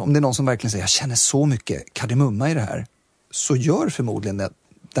samtidigt, om det är någon som verkligen säger jag känner så mycket kardemumma i det här, så gör förmodligen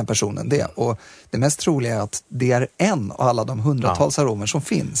den personen det. Och det mest troliga är att det är en av alla de hundratals aromer som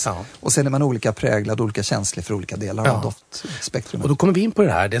finns. Ja. Och sen är man olika präglad, olika känslig för olika delar av doftspektrumet. Och då kommer vi in på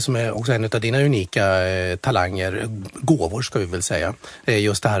det här, det som är också en av dina unika talanger, gåvor ska vi väl säga. Det är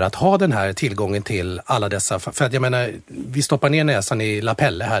just det här att ha den här tillgången till alla dessa, för att jag menar, vi stoppar ner näsan i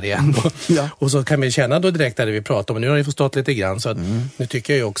lapelle här igen och så kan vi känna då direkt där vi pratar om, nu har ni förstått lite grann så att nu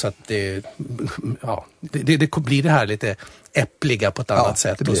tycker jag ju också att det blir det här lite äppliga på ett annat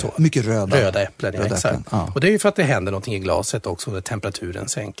sätt. Det blir och så. Mycket röda äpplen. Exakt. Ja. Och det är ju för att det händer någonting i glaset också, där temperaturen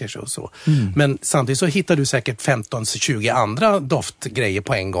sänker sig och så. Men samtidigt så hittar du säkert 15-20 andra doftgrejer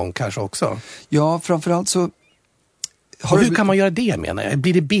på en gång kanske också. Ja, framförallt så... Hur kan man göra det, menar jag?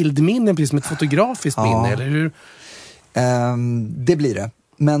 Blir det bildminnen precis som ett fotografiskt minne, eller hur? Det blir det.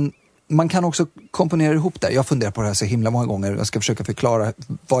 Men man kan också komponera ihop det. Jag funderar på det här så himla många gånger. Jag ska försöka förklara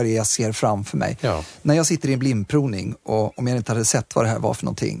vad det är jag ser framför mig. Ja. När jag sitter i en blindprovning och om jag inte hade sett vad det här var för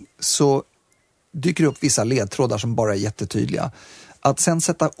någonting, så dyker det upp vissa ledtrådar som bara är jättetydliga. Att sen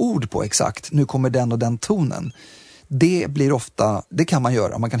sätta ord på exakt, nu kommer den och den tonen, det blir ofta, det kan man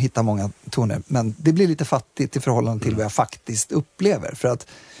göra, man kan hitta många toner, men det blir lite fattigt i förhållande till vad jag faktiskt upplever. För att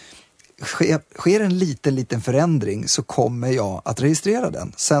sker en liten förändring så kommer jag att registrera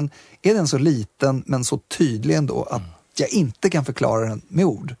den. Sen är den så liten men så tydlig ändå att jag inte kan förklara den med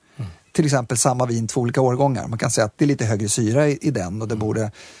ord. Till exempel samma vin, 2 olika årgångar. Man kan säga att det är lite högre syra i den och det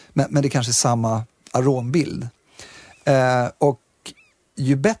borde, men det är kanske samma arombild. Och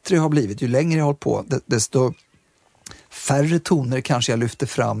ju bättre jag har blivit, ju längre jag har hållit på, desto färre toner kanske jag lyfter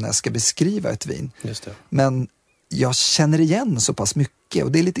fram när jag ska beskriva ett vin. Just det. Men jag känner igen så pass mycket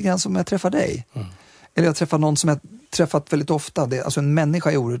och det är lite grann som jag träffar dig. Eller jag träffar någon som jag träffat väldigt ofta. Alltså en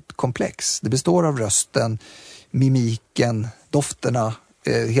människa är oerhört komplex. Det består av rösten, mimiken, dofterna,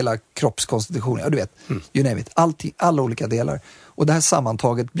 hela kroppskonstitutionen. Ja, du vet, you name it. Alla olika delar. Och det här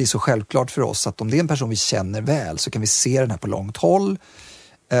sammantaget blir så självklart för oss att om det är en person vi känner väl så kan vi se den här på långt håll.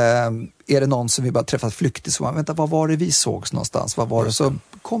 Är det någon som vi bara träffat flyktigt så vänta, vad var det vi sågs någonstans? Vad var det? Så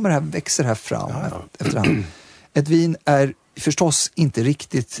växer det här fram efterhand. Ett vin är förstås inte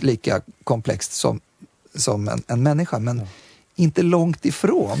riktigt lika komplext som en människa, men inte långt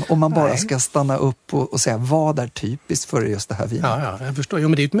ifrån om man bara ska stanna upp och säga vad är typiskt för just det här vinet. Ja, jag förstår. Jo,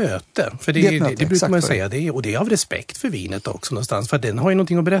 men det är ett möte. För det brukar man säga. Och det är av respekt för vinet också någonstans. För den har ju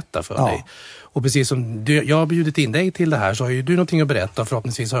någonting att berätta för dig. Och precis som jag har bjudit in dig till det här så har ju du någonting att berätta och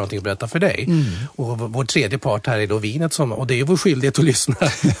förhoppningsvis har jag någonting att berätta för dig. Och vår tredje part här är då vinet och det är vår skyldighet att lyssna.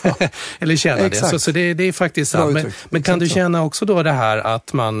 Eller känna det. Så det är faktiskt sant. Men kan du känna också då det här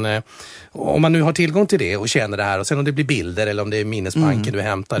att man, om man nu har tillgång till det och känner det här och sen om det blir bilder eller om det är minnesbanken du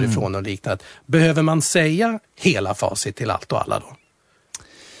hämtar ifrån och liknande. Behöver man säga hela facit till allt och alla då?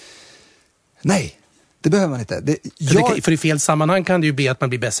 Nej. Det behöver man inte. För i fel sammanhang kan det ju bli att man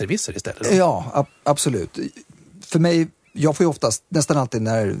blir besserwisser istället. Då. Ja, absolut. För mig, jag får ju oftast, nästan alltid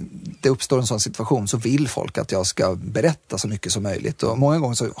när det uppstår en sån situation så vill folk att jag ska berätta så mycket som möjligt. Och många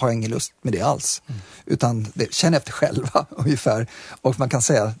gånger så har jag ingen lust med det alls. Utan känner efter själva ungefär. Och man kan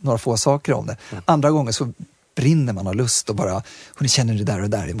säga några få saker om det. Andra gånger så brinner man av lust och bara, ni känner det där och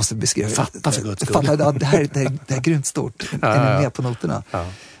där, jag måste beskriva. Fatta för guds skull. Det här är grymt stort. Är ni med på noterna? Ja.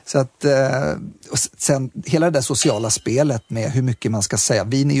 Så att, och sen hela det där sociala spelet med hur mycket man ska säga.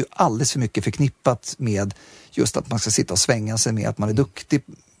 Vin är ju alldeles för mycket förknippat med just att man ska sitta och svänga sig med att man är duktig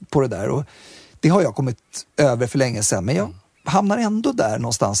på det där. Och det har jag kommit över för länge sedan. Men jag hamnar ändå där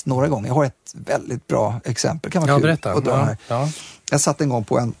någonstans några gånger. Jag har ett väldigt bra exempel. Kan vara kul att dra här. Ja. Jag satt en gång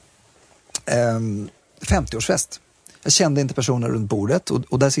på en 50-årsfest. Jag kände inte personer runt bordet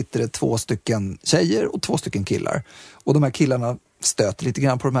och där sitter det 2 stycken tjejer och 2 stycken killar. Och de här killarna stöter lite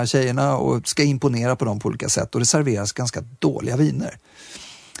grann på de här tjejerna och ska imponera på dem på olika sätt. Och det serveras ganska dåliga viner.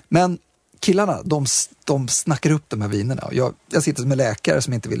 Men killarna, de snackar upp de här vinerna. Jag sitter som en läkare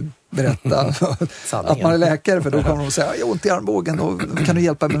som inte vill berätta att man är läkare, för då kommer de säga, jag har ont i armbågen och kan du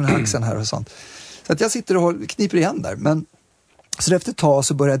hjälpa mig med axeln här och sånt. Så att jag sitter och kniper igen där. Men så efter ett tag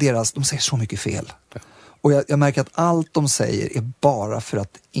så börjar de säger så mycket fel. Och jag märker att allt de säger är bara för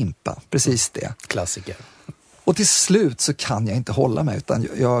att impa. Precis det. Klassiker. Och till slut så kan jag inte hålla mig, utan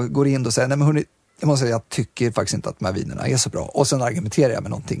jag går in och säger, nej men hörni, jag måste säga, jag tycker faktiskt inte att de här vinerna är så bra. Och sen argumenterar jag med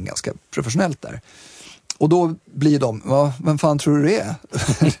någonting ganska professionellt där. Och då blir de, vem fan tror du det är?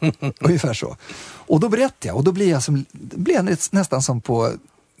 Ungefär så. Och då berättar jag, och då blir jag nästan som på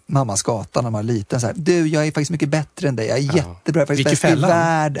mammas gata när man är liten. Så här, du, jag är faktiskt mycket bättre än dig. Jag är jättebra, faktiskt bäst i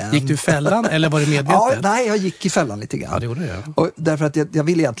världen. Gick du i fällan eller var det medvetet? Ja, nej, jag gick i fällan lite grann. Ja, det gjorde jag. Och därför att jag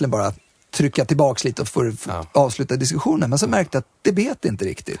ville egentligen bara trycka tillbaks lite och få avsluta diskussionen. Men så märkte jag att det bet inte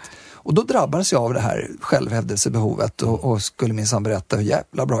riktigt. Och då drabbades jag av det här självhävdelsebehovet och skulle minsann berätta hur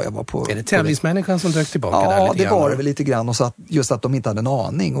jävla bra jag var på. Är det tävlingsmänniskan som dök tillbaka där lite det grann? var det väl lite grann. Och så just att de inte hade en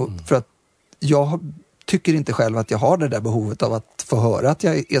aning. Och för att jag tycker inte själv att jag har det där behovet av att få höra att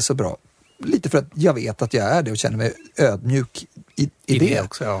jag är så bra. Lite för att jag vet att jag är det och känner mig ödmjuk i det.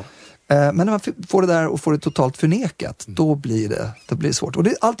 Också, ja. Men när man får det där och får det totalt förnekat, då blir det svårt. Och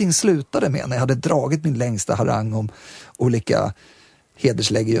allting slutade med när jag hade dragit min längsta harang om olika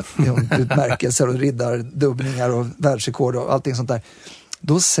hederslägeutmärkelser och riddardubbningar och världsrekord och allting sånt där.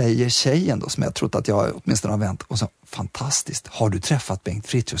 Då säger tjejen då, som jag trott att jag åtminstone har vänt, och så, fantastiskt, har du träffat Bengt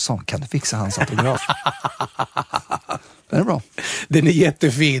Frithiofsson? Kan du fixa hans autograf? Den är bra. Den är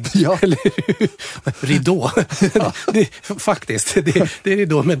jättefin. Ja. Ridå. Ja. Faktiskt, det är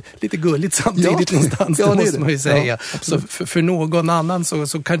ridå, men lite gulligt samtidigt någonstans, det måste man ju säga. Ja, så för någon annan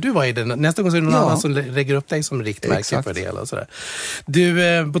så kan du vara i den. Nästa gång så är det någon annan som lägger upp dig som riktmärke för det. Och sådär.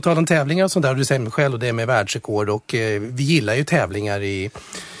 Du, på tal om tävlingar och sånt där, du säger mig själv och det är med världsrekord, och vi gillar ju tävlingar i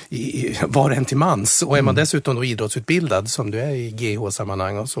var en till mans, och är man dessutom då idrottsutbildad som du är i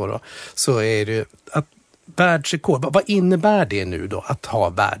GH-sammanhang och så då, så är det att världsrekord, vad innebär det nu då att ha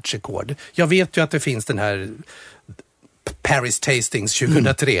världsrekord? Jag vet ju att det finns den här Paris Tastings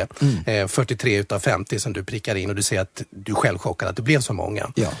 2003, 43 utav 50 som du prickar in, och du säger att du själv chockad att det blev så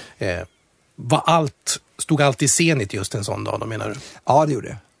många. Ja. Stod allt i scenigt just en sån dag då, menar du? Ja, det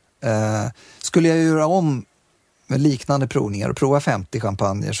gjorde det. Skulle jag göra om med liknande provningar och prova 50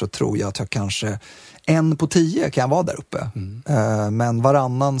 champagner, så tror jag att jag kanske 1 på 10 kan vara där uppe. Men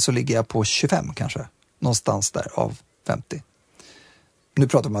varannan så ligger jag på 25 kanske. Någonstans där av 50. Nu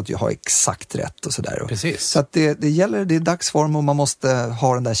pratar man om att jag har exakt rätt och sådär. Precis. Så att det gäller, det är dagsform och man måste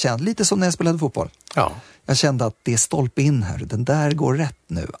ha den där känslan. Lite som när jag spelade fotboll. Ja. Jag kände att det är stolpe in här. Den där går rätt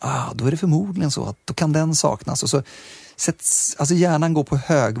nu. Då är det förmodligen så att då kan den saknas. Och så alltså hjärnan går på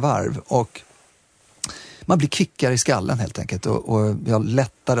högvarv och man blir kvickare i skallen helt enkelt. Och jag har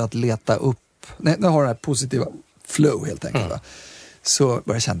lättare att leta upp. När jag har den här positiva flow helt enkelt. Va? Så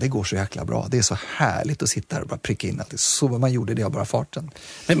började jag känna, det går så jäkla bra. Det är så härligt att sitta här och bara pricka in allt. Så man gjorde det av bara farten.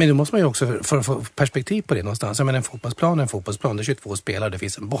 Men då måste man ju också, för att få perspektiv på det någonstans, jag menar en fotbollsplan, det är 22 spelare, det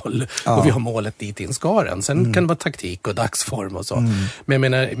finns en boll och vi har målet dit in skaren. Sen kan det vara taktik och dagsform och så. Men jag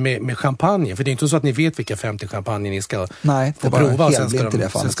menar med champagne, för det är inte så att ni vet vilka 50 champagne ni ska få prova och sen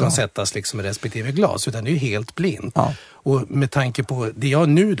ska de sättas liksom i respektive glas, utan det är ju helt blint. Ja. Och med tanke på det jag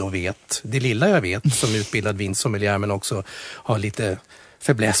nu då vet, det lilla jag vet som utbildad vinsommelier, men också har lite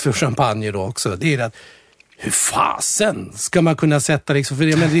fäbless för champagne då också, det är att hur fasen ska man kunna sätta liksom,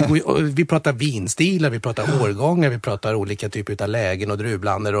 för vi pratar vinstilar, vi pratar årgångar, vi pratar olika typer av lägen och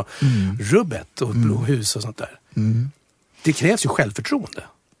druvblandor och rubbet och blåhus och sånt där. Det krävs ju självförtroende.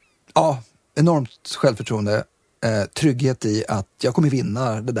 Ja, enormt självförtroende. Trygghet i att jag kommer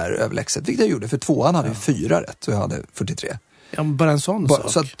vinna det där överlägset, vilket jag gjorde, för 2an hade 4 rätt och jag hade 43. Ja, bara en sån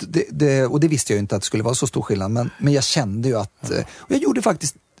sak. Så att och det visste jag ju inte att det skulle vara så stor skillnad, men jag kände ju att och jag gjorde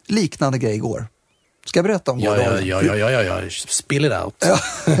faktiskt liknande grej igår. Ska jag berätta om Ja, spill it out.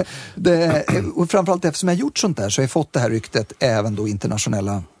 Och framförallt eftersom jag gjort sånt där så har jag fått det här ryktet även då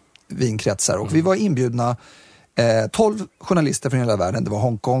internationella vinkretsar, och vi var inbjudna 12 journalister från hela världen. Det var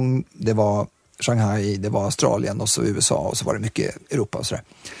Hongkong, det var Shanghai, det var Australien och så USA, och så var det mycket Europa och sådär.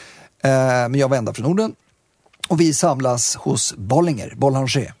 Men jag var ända från Norden, och vi samlas hos Boulanger,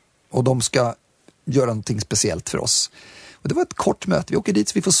 och de ska göra någonting speciellt för oss. Och det var ett kort möte. Vi åker dit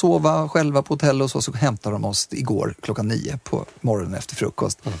så vi får sova själva på hotell, och så hämtar de oss igår klockan 9 på morgonen efter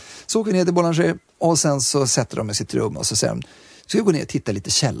frukost. Så åker vi ner till Boulanger, och sen så sätter de i sitt rum och så säger de, ska vi gå ner och titta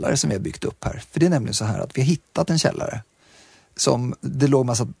lite källare som vi har byggt upp här. För det är nämligen så här att vi har hittat en källare som det låg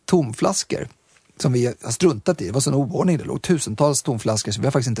massa tomflaskor som vi har struntat i. Det var sån oordning, det låg tusentals tomflaskor så vi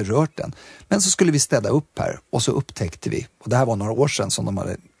har faktiskt inte rört den. Men så skulle vi städa upp här och så upptäckte vi, och det här var några år sedan som de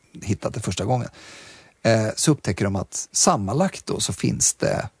hade hittat det första gången, så upptäcker de att sammanlagt då så finns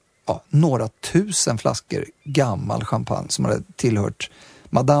det några tusen flaskor gammal champagne som hade tillhört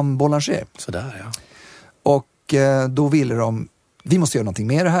Madame Boulanger. Sådär, ja. Och då ville de, vi måste göra någonting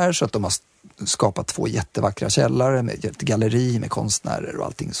med det här, så att de har skapat 2 jättevackra källare med ett galleri med konstnärer och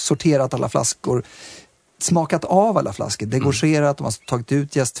allting. Sorterat alla flaskor, smakat av alla flaskor, degorgerat, de har tagit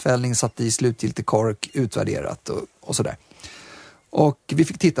ut jästfällning, satt i slutgiltig kork, utvärderat och sådär. Och vi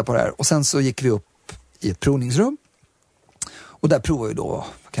fick titta på det här och sen så gick vi upp i ett provningsrum och där provade vi då,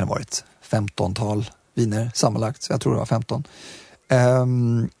 vad kan det ha varit, 15-tal viner sammanlagt, så jag tror det var 15.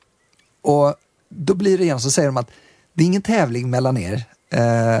 Och då blir det igen, så säger de att det är ingen tävling mellan er,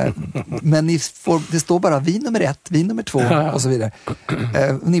 men det står bara vin nummer 1, vin nummer 2 och så vidare.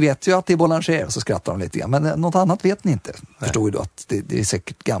 Ni vet ju att det är Boulanger, och så skrattar de lite grann, men något annat vet ni inte. Förstår ju då att det är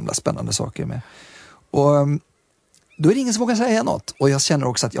säkert gamla spännande saker med. Och då är det ingen som vågar säga något. Och jag känner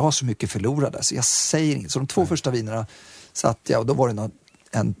också att jag har så mycket förlorade, så jag säger inget. Så de 2 första vinerna satt jag, och då var det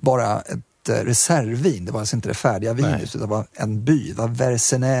bara ett reservvin. Det var alltså inte det färdiga vinet, utan det var en by. Det var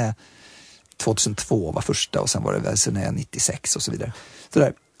Versenay 2002 var första, och sen var det Versenay 96 och så vidare. Så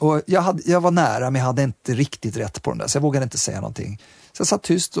där. Och jag var nära, men jag hade inte riktigt rätt på den där, så jag vågade inte säga någonting. Så jag satt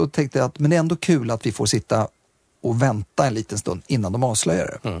tyst och tänkte att men det är ändå kul att vi får sitta och vänta en liten stund innan de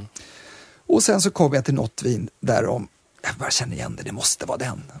avslöjar det. Och sen så kom jag till något vin där jag bara känner igen det måste vara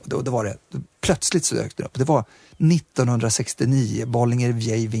den. Och då var det, plötsligt så dök det upp. Det var 1969 Bollinger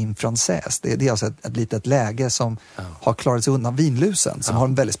Vieille Vin Française. Det är alltså ett litet läge som har klarat sig undan vinlusen, som har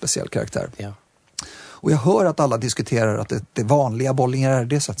en väldigt speciell karaktär. Ja. Och jag hör att alla diskuterar att det vanliga Bollinger är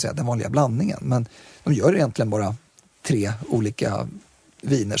det, så att säga, den vanliga blandningen. Men de gör egentligen bara 3 olika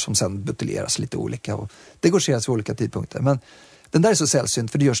viner som sen buteljeras lite olika och degorgeras vid olika tidpunkter. Men den där är så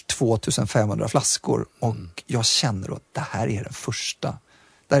sällsynt, för det görs 2500 flaskor och jag känner då att det här är den första.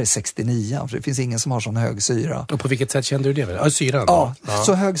 Det här är 69, för det finns ingen som har sån hög syra. Och på vilket sätt kände du det? Ja, syran? Ja,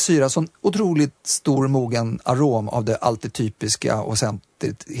 så hög syra, sån otroligt stor mogen arom av det alltid typiska och sen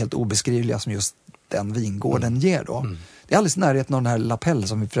det helt obeskrivliga som just den vingården ger då. Det är alldeles närheten av den här Lapelle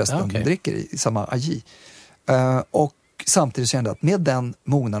som vi förresten dricker i samma AJ. Och samtidigt kände jag att med den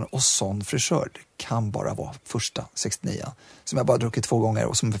mognaden och sån frisör, det kan bara vara första 69 som jag bara druckit 2 gånger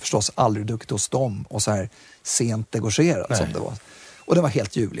och som förstås aldrig druckit hos dem och så här sent degorgerat som det var. Och det var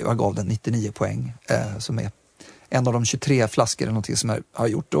helt ljuvlig. Jag gav den 99 poäng som är en av de 23 flaskor eller någonting som jag har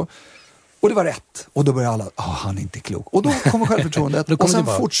gjort då. Och det var rätt. Och då började alla, han är inte klok. Och då kom självförtroendet. Och sen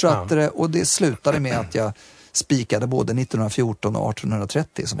fortsatte det och det slutade med att jag spikade både 1914 och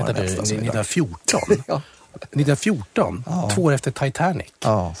 1830 som var det bästa som 1914? Ja. 1914? 2 år efter Titanic.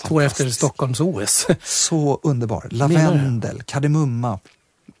 2 år efter Stockholms OS. Så underbar. Lavendel, kardemumma,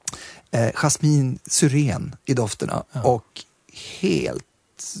 jasmin, syren i dofterna och helt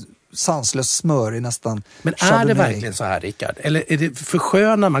sanslöst smör i nästan. Men är det verkligen så här, Rickard? Eller är det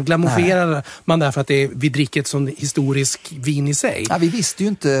förskönar man, glamoufierar man därför att vi dricker ett sån historisk vin i sig? Ja, vi visste ju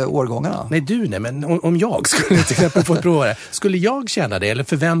inte årgångarna. Nej, men om jag skulle till exempel få prova det, skulle jag känna det eller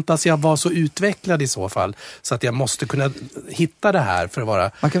förväntas jag vara så utvecklad i så fall så att jag måste kunna hitta det här för att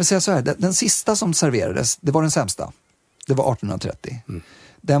vara... Man kan väl säga så här, den sista som serverades, det var den sämsta. Det var 1830.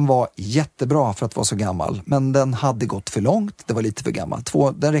 Den var jättebra för att vara så gammal, men den hade gått för långt. Det var lite för gammal.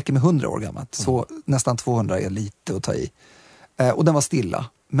 Den räcker med 100 år gammalt. Så nästan 200 är lite att ta i. Och den var stilla,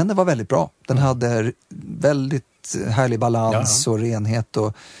 men den var väldigt bra. Den hade väldigt härlig balans och renhet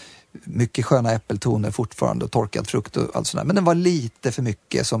och mycket sköna äppeltoner fortfarande och torkad frukt och allt sådär. Men den var lite för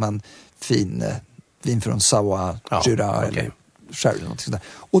mycket som en fin vin från Savoie, Jura eller Sherry.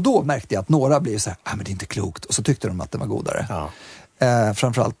 Och då märkte jag att några blev så här, men det är inte klokt. Och så tyckte de att den var godare. Ja.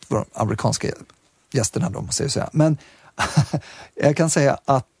 Framförallt våra amerikanska gästerna då, måste jag säga. Men jag kan säga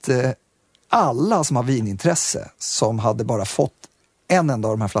att alla som har vinintresse som hade bara fått en enda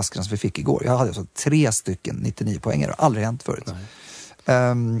av de här flaskorna som vi fick igår, jag hade alltså 3 stycken 99 poänger, det har aldrig hänt förut,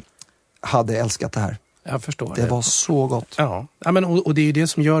 hade älskat det här. Jag förstår det. Det var så gott. Ja, men, och det är ju det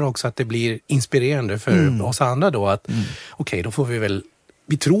som gör också att det blir inspirerande för oss andra då, att okej, då får vi väl.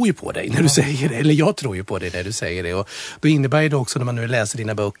 Vi tror ju på dig när du säger det, eller jag tror ju på dig när du säger det, och då innebär det också när man nu läser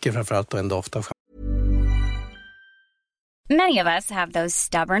dina böcker framförallt då en doft av. Many of us have those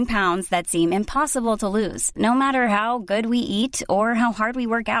stubborn pounds that seem impossible to lose, no matter how good we eat or how hard we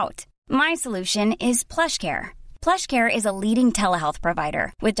work out. My solution is PlushCare. PlushCare is a leading telehealth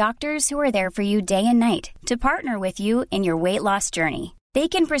provider with doctors who are there for you day and night to partner with you in your weight loss journey. They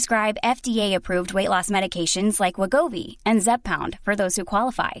can prescribe FDA-approved weight loss medications like Wegovy and Zepbound for those who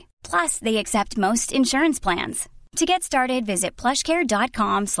qualify. Plus, they accept most insurance plans. To get started, visit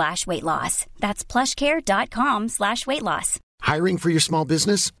plushcare.com/weightloss. That's plushcare.com/weightloss. Hiring for your small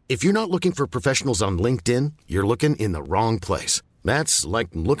business? If you're not looking for professionals on LinkedIn, you're looking in the wrong place. That's like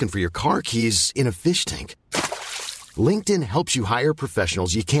looking for your car keys in a fish tank. LinkedIn helps you hire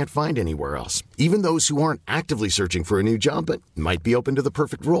professionals you can't find anywhere else, even those who aren't actively searching for a new job but might be open to the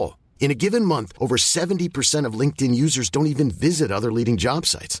perfect role. In a given month, over 70% of LinkedIn users don't even visit other leading job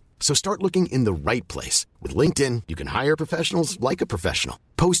sites. So start looking in the right place. With LinkedIn, you can hire professionals like a professional.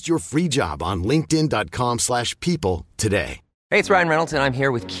 Post your free job on linkedin.com/people today. Hey, it's Ryan Reynolds, and I'm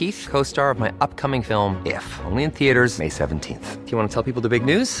here with Keith, co-star of my upcoming film, If, only in theaters May 17th. Do you want to tell people the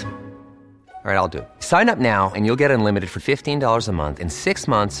big news? All right, I'll do it. Sign up now and you'll get unlimited for $15 a month and 6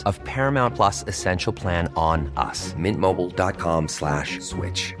 months of Paramount Plus Essential Plan on us.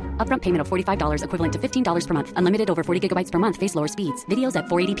 MintMobile.com/switch. Upfront payment of $45 equivalent to $15 per month. Unlimited over 40 gigabytes per month. Face lower speeds. Videos at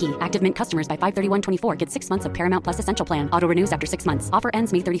 480p. Active Mint customers by 531.24 get 6 months of Paramount Plus Essential Plan. Auto renews after 6 months. Offer ends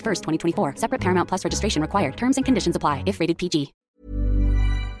May 31st, 2024. Separate Paramount Plus registration required. Terms and conditions apply if rated PG.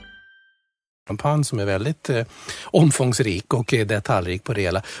 Champagne som är väldigt omfångsrik och detaljrik på det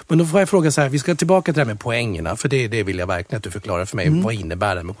hela. Men då får jag fråga så här, vi ska tillbaka till det här med poängerna, för det vill jag verkligen att du förklarar för mig. Vad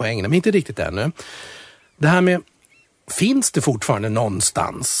innebär det med poängerna? Men inte riktigt ännu. Det här med, finns det fortfarande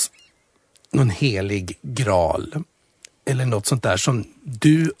någonstans någon helig graal eller något sånt där som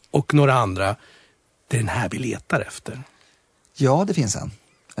du och några andra, det är den här vi letar efter? Ja, det finns en.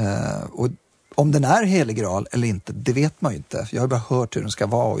 Och om den är helig graal eller inte, det vet man ju inte. Jag har bara hört hur den ska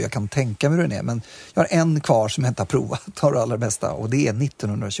vara och jag kan tänka mig hur den är. Men jag har en kvar som jag inte har provat av det allra bästa, och det är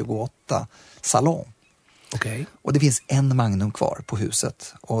 1928 Salon. Okay. Och det finns en Magnum kvar på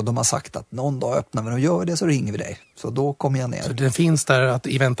huset. Och de har sagt att någon dag öppnar vi och gör det så ringer vi dig. Så då kommer jag ner. Så den finns där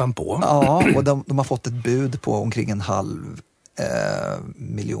i väntan på? Ja, och de har fått ett bud på omkring 1,5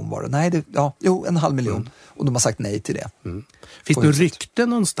 miljon var det. Nej, en 1,5 miljon. Och de har sagt nej till det. Finns det rykten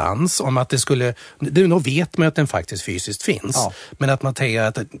någonstans om att det skulle, då vet man att den faktiskt fysiskt finns, men att man tänker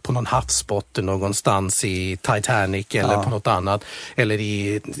att på någon havsbotten någonstans i Titanic eller på något annat, eller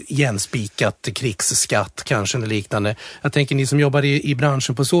i igenspikat krigsskatt kanske eller liknande. Jag tänker ni som jobbar i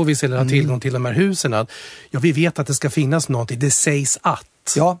branschen på så vis eller har tillgång till de här husen, att vi vet att det ska finnas någonting, det sägs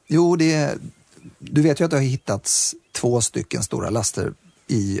att. Ja, du vet ju att det har hittats 2 stycken stora laster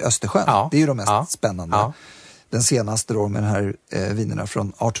i Östersjön. Ja. Det är ju de mest spännande. Ja. Den senaste då med den här vinerna från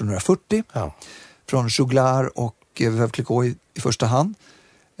 1840. Ja. Från Jouglar och Veuve Clicquot i första hand.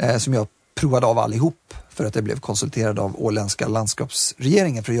 Som jag provade av allihop för att jag blev konsulterad av åländska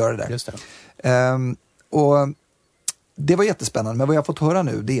landskapsregeringen för att göra det där. Just det. Och det var jättespännande, men vad jag har fått höra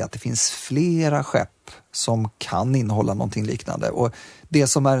nu, det är att det finns flera skepp som kan innehålla någonting liknande. Och det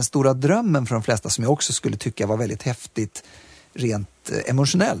som är den stora drömmen för de flesta, som jag också skulle tycka var väldigt häftigt rent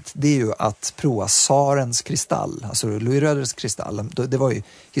emotionellt, det är ju att prova Sarens kristall, alltså Louis Röders kristall. Det var ju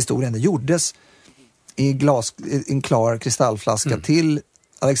historien, det gjordes i en klar kristallflaska till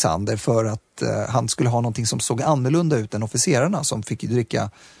Alexander för att han skulle ha någonting som såg annorlunda ut än officerarna som fick dricka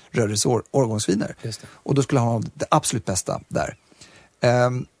Röders årgångsviner. Och då skulle han ha det absolut bästa där.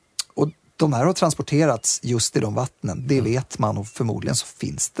 Och de här har transporterats just i de vattnen. Det vet man, och förmodligen så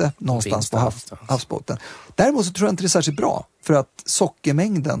finns det någonstans på havsbotten. Däremot så tror jag inte det är särskilt bra, för att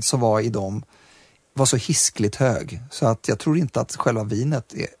sockermängden som var i dem var så hiskligt hög. Så att jag tror inte att själva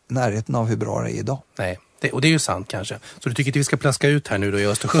vinet är närheten av hur bra det är idag. Nej. Och det är ju sant kanske. Så du tycker att vi ska plaska ut här nu då i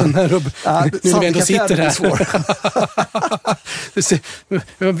Östersjön? Nu när vi ändå sitter här.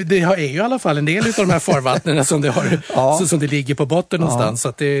 Det är ju i alla fall en del av de här farvattnen som det ligger på botten någonstans. Så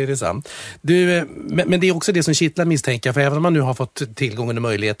att det är sant. Men det är också det som kittlar, misstänker. För även om man nu har fått tillgången och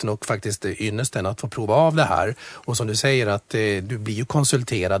möjligheten och faktiskt ynnesten att få prova av det här. Och som du säger, att du blir ju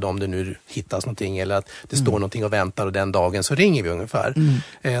konsulterad om det nu hittas någonting eller att det står någonting och väntar, och den dagen så ringer vi ungefär.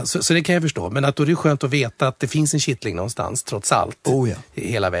 Så det kan jag förstå. Men att då är det skönt att veta att det finns en kittling någonstans, trots allt,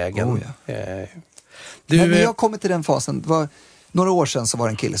 hela vägen. Men när jag kommit till den fasen, några år sedan så var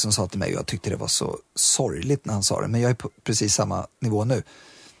det en kille som sa till mig, och jag tyckte det var så sorgligt när han sa det, men jag är på precis samma nivå nu.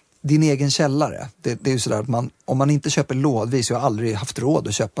 Din egen källare, det är ju sådär att om man inte köper lådvis, jag har aldrig haft råd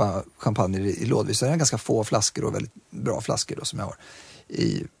att köpa champagne i lådvis, så det är ganska få flaskor och väldigt bra flaskor då, som jag har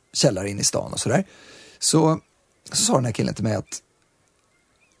i källare in i stan och sådär. Så sa den här killen till mig att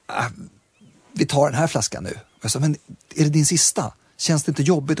vi tar den här flaskan nu. Och jag sa, men är det din sista? Känns det inte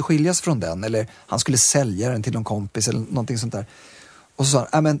jobbigt att skiljas från den? Eller han skulle sälja den till någon kompis eller någonting sånt där. Och så sa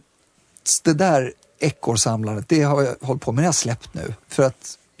han, men det där ekorrsamlandet, det har jag hållit på med, jag har släppt nu. För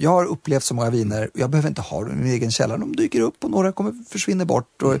att Jag har upplevt så många viner och jag behöver inte ha dem i min egen källare. De dyker upp och några försvinner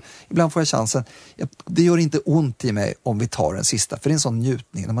bort och ibland får jag chansen. Det gör inte ont i mig om vi tar den sista, för det är en sån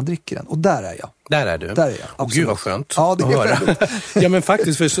njutning när man dricker den. Och där är jag. Där är du. Där är jag. Och gud vad skönt. Ja, det är skönt. Ja, men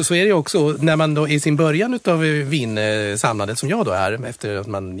faktiskt, för så är det också när man då i sin början utav vinsamlandet som jag då är, efter att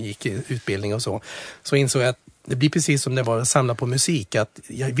man gick utbildning och så insåg jag att det blir precis som det var att samla på musik, att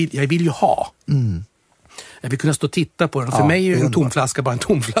jag vill ju ha. Jag vill kunna stå och titta på den. För mig är en tomflaska bara en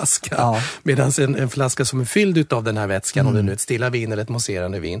tomflaska. Ja. Medan en flaska som är fylld av den här vätskan, om det nu är ett stilla vin eller ett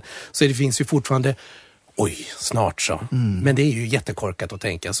mousserande vin, så det finns ju fortfarande snart så. Men det är ju jättekorkat att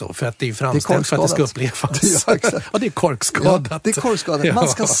tänka så. För att det är ju framställt för att det ska upplevas. Ja, exakt. Ja, det är korkskadat. Ja, det är korkskadat. Man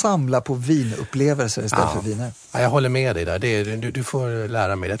ska samla på vinupplevelser istället för viner. Ja, jag håller med dig där. Du får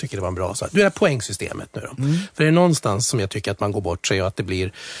lära mig. Jag tycker det var en bra sak. Du är poängsystemet nu då. För det är någonstans som jag tycker att man går bort sig och att det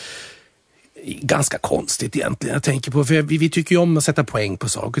blir ganska konstigt egentligen. Jag tänker på, för vi tycker ju om att sätta poäng på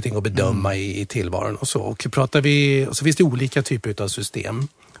saker och ting och bedöma i tillvaron och så. Och så finns det olika typer av system.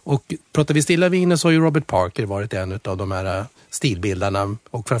 Och pratar vi stilla viner så har ju Robert Parker varit en av de här stilbildarna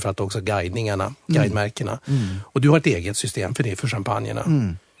och framförallt också guidemärkena. Och du har ett eget system för det, för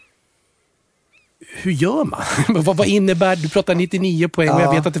champagnerna. Hur gör man? Vad innebär, du pratar 99 poäng och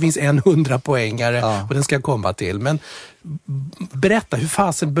jag vet att det finns 100 poängare och den ska jag komma till. Men berätta, hur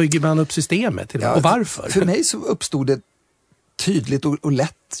fasen bygger man upp systemet och varför? För mig så uppstod det tydligt och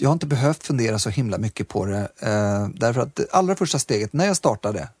lätt. Jag har inte behövt fundera så himla mycket på det. Därför att det allra första steget, när jag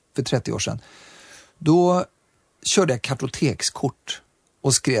startade för 30 år sedan, då körde jag kartotekskort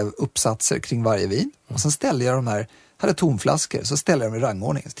och skrev uppsatser kring varje vin. Och sen ställde jag hade tomflaskor, så ställde jag dem i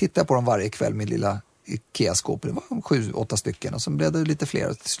rangordning. Så tittade jag på dem varje kväll med lilla Ikea-skåp. Det var 7-8 stycken och så blev det lite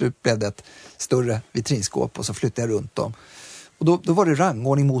fler. Till slut blev det ett större vitrinskåp och så flyttade jag runt dem. Och då var det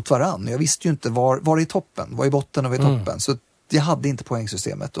rangordning mot varann. Jag visste ju inte var i toppen, var i botten och var i toppen. Så jag hade inte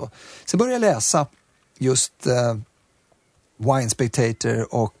poängsystemet då. Sen började jag läsa just Wine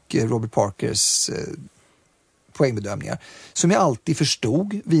Spectator och Robert Parkers poängbedömningar. Som jag alltid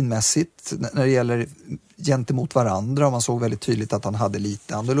förstod vinmässigt när det gäller gentemot varandra. Och man såg väldigt tydligt att han hade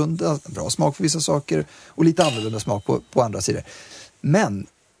lite annorlunda, bra smak för vissa saker och lite annorlunda smak på andra sidor. Men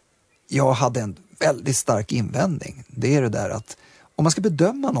jag hade en väldigt stark invändning. Det är det där att om man ska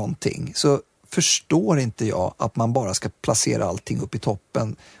bedöma någonting så förstår inte jag att man bara ska placera allting upp i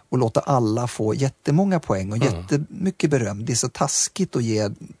toppen och låta alla få jättemånga poäng och jättemycket beröm. Det är så taskigt att ge,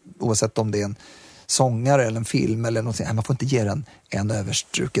 oavsett om det är en sångare eller en film eller någonting. Nej, man får inte ge den en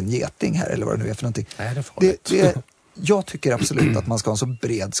överstruken geting här eller vad det nu är för någonting. Nej, jag tycker absolut att man ska ha en så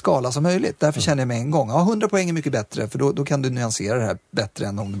bred skala som möjligt. Därför känner jag mig en gång, 100 poäng är mycket bättre, för då kan du nyansera det här bättre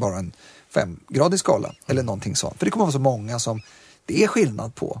än om det bara är en 5-gradig skala eller någonting sånt. För det kommer att vara så många som det är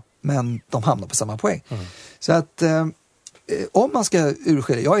skillnad på, men de hamnar på samma poäng. Så att om man ska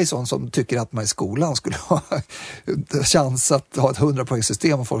urskilja, jag är sån som tycker att man i skolan skulle ha chans att ha ett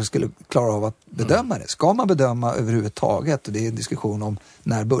 100-poängssystem och folk skulle klara av att bedöma det. Ska man bedöma överhuvudtaget, och det är en diskussion om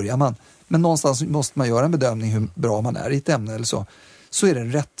när börjar man, men någonstans måste man göra en bedömning hur bra man är i ett ämne eller så är det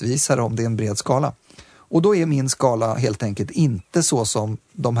rättvisare om det är en bred skala. Och då är min skala helt enkelt inte så som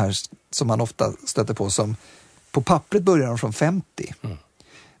de här som man ofta stöter på, som på pappret börjar de från 50.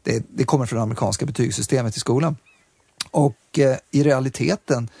 Det kommer från det amerikanska betygssystemet i skolan. Och i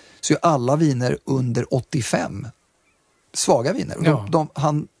realiteten så är alla viner under 85 svaga viner. Och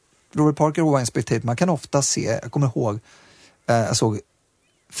Robert Parker och Wine Spectator, man kan ofta se, jag kommer ihåg, jag såg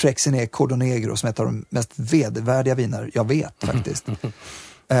Freixenet Cordon Negro som är ett av de mest vedervärdiga viner jag vet faktiskt.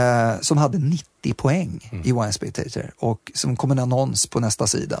 Som hade 90 poäng i Wine Spectator och som kom en annons på nästa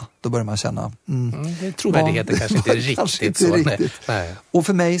sida. Då börjar man känna trovärdigheten kanske inte riktigt så. Nej. Och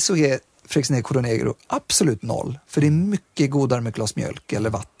för mig så är Freixenet Cordon Negro absolut 0. För det är mycket godare med glas mjölk eller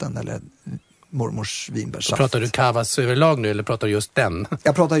vatten eller mormors vinbärssaft. Pratar du kavas överlag nu eller pratar du just den?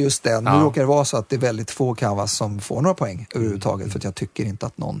 Jag pratar just den. Nu råkar det vara så att det är väldigt få kavas som får några poäng överhuvudtaget, för att jag tycker inte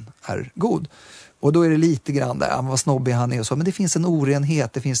att någon är god. Och då är det lite grann där, vad snobbig han är och så. Men det finns en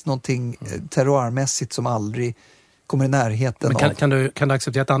orenhet, det finns någonting terroirmässigt som aldrig kommer i närheten. Men kan du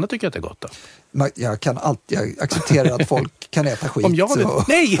acceptera att andra tycker att det är gott då? Jag kan alltid acceptera att folk kan äta skit. Om jag nu?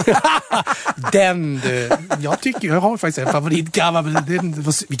 Nej! Jag har faktiskt en favoritgava.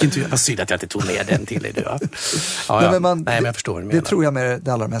 Vilken tur, vad synd att jag inte tog ner den till dig. Men jag förstår vad du menar. Det tror jag med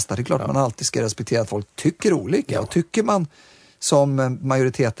det allra mesta. Det är klart man alltid ska respektera att folk tycker olika. Ja. Och tycker man som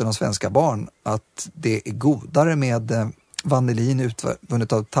majoriteten av svenska barn att det är godare med vanillin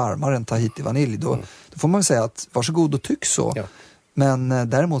utvunnet av tarmar än Tahiti vanilj, då får man säga att varsågod och tyck så. Ja. Men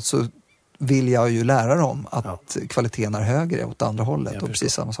däremot så vill jag ju lära dem att kvaliteten är högre åt andra hållet och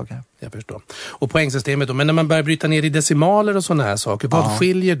precis samma sak här. Jag förstår. Och poängsystemet då, men när man börjar bryta ner i decimaler och sådana här saker, vad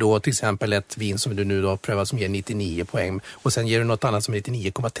skiljer då till exempel ett vin som du nu då prövar som ger 99 poäng och sen ger du något annat som är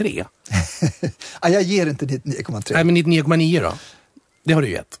 99,3? Jag ger inte 99,3. Nej, men 99,9 då? Det har du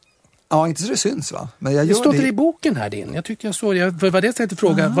gett. Ja, inte så det syns va? Men jag gör det står det i boken här din. Jag tyckte jag såg det. För vad det tänkte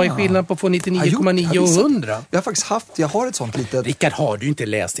fråga, vad är skillnaden på att få 99,9 och 100? Jag har ett sånt litet... Rickard, har du inte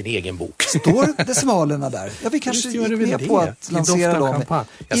läst din egen bok? Står decimalerna där? Ja, vi kanske gick med på att lansera dem.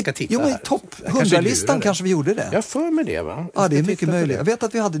 Jag ska titta. Jo, men topp 100-listan kanske vi gjorde det. Jag för med det va? Ja, det är mycket möjligt. Jag vet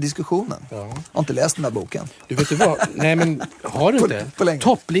att vi hade diskussionen. Ja. Jag har inte läst den här boken. Du vet vad? Nej, men har du inte?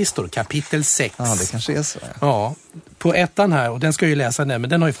 Topplistor, kapitel 6. Ja, det kanske är så. Ja. På ettan här, och den ska jag ju läsa nu, men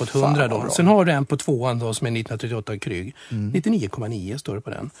den har ju fått 100 då. Sen har du en på tvåan då som är 1938 Krüg. 99,9 står det på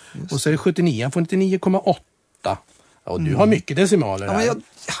den. Och så är det 79, han får 99,8. Och du har mycket decimaler här. Ja, men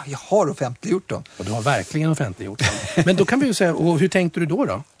jag har offentliggjort dem. Och du har verkligen offentliggjort dem. Men då kan vi ju säga, och hur tänkte du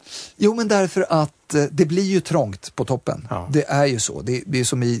då? Jo, men därför att det blir ju trångt på toppen. Ja. Det är ju så. Det är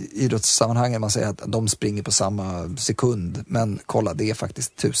som i idrottssammanhangen man säger att de springer på samma sekund. Men kolla, det är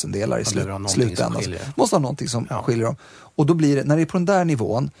faktiskt tusendelar i slutändan. Måste ha någonting som skiljer dem. Och då blir det, när det är på den där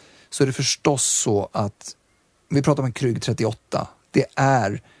nivån så är det förstås så att, vi pratar om en Krüg 38. Det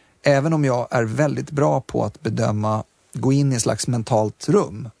är, även om jag är väldigt bra på att bedöma, gå in i en slags mentalt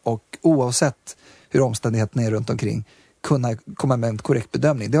rum och oavsett hur omständigheterna är runt omkring kunna komma med en korrekt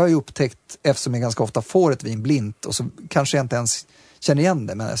bedömning. Det har jag upptäckt eftersom jag ganska ofta får ett vin blint och så kanske jag inte ens känner igen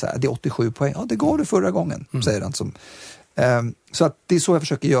det, men jag säger, det är 87 poäng. Ja, det går du förra gången, säger den som. Så att det är så jag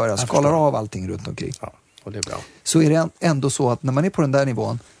försöker göra, skalar av allting runt omkring. Ja, och det är bra. Så är det ändå så att när man är på den där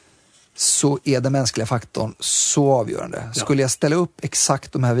nivån så är den mänskliga faktorn så avgörande. Ja. Skulle jag ställa upp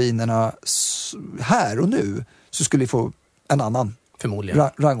exakt de här vinerna här och nu så skulle vi få en annan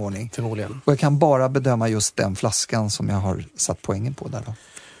rangordning. Förmodligen. Och jag kan bara bedöma just den flaskan som jag har satt poängen på där då.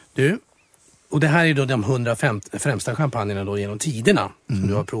 Du, och det här är då de 100 främsta champagnerna då genom tiderna som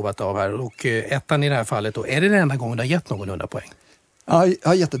du har provat av här. Och ettan i det här fallet då, är det den enda gången du har gett någon 100 poäng? Ja, jag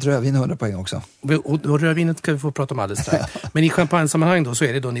har gett ett rödvin 100 poäng också. Och rödvinet ska vi få prata om alldeles strax. Men i champagnesammanhang då så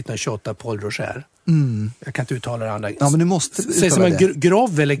är det då 1928 Paul Rocher. Jag kan inte uttala det andra. Ja, men du måste säg som en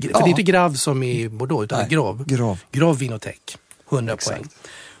Grov, eller, för det är inte Grav som i Bordeaux utan Grov Vinotech. 100 poäng.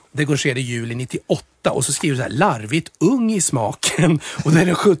 Det går ske i juli 98 och så skriver du så här, larvigt ung i smaken och den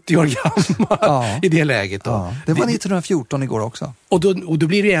är 70 år gammal i det läget då. Ja. Det var 1914 igår också. Och då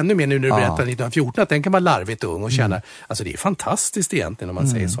blir det ännu mer nu när du berättar 1914 att den kan vara larvigt ung och känna, alltså det är fantastiskt egentligen om man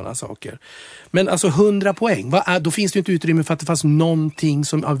säger sådana saker. Men alltså 100 poäng, då finns det ju inte utrymme för att det fanns någonting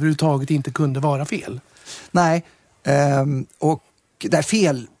som överhuvudtaget inte kunde vara fel. Nej, och det är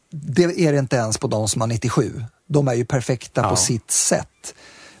fel, det är det inte ens på de som har 97. De är ju perfekta på sitt sätt.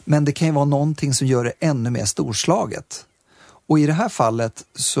 Men det kan ju vara någonting som gör det ännu mer storslaget. Och i det här fallet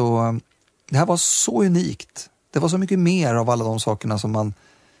så, det här var så unikt. Det var så mycket mer av alla de sakerna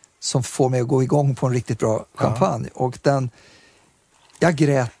som får mig att gå igång på en riktigt bra champagne. Och jag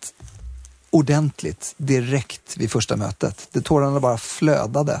grät ordentligt direkt vid första mötet. Tårarna bara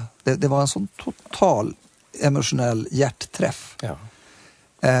flödade. Det var en sån total emotionell hjärtträff. Ja.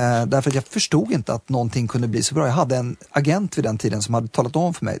 Därför att jag förstod inte att någonting kunde bli så bra. Jag hade en agent vid den tiden som hade talat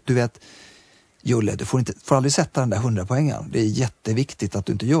om för mig, du vet, Julle, du får aldrig sätta den där 100-poängen. Det är jätteviktigt att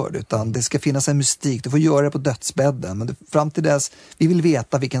du inte gör det, utan det ska finnas en mystik. Du får göra det på dödsbädden, men fram till dess, vi vill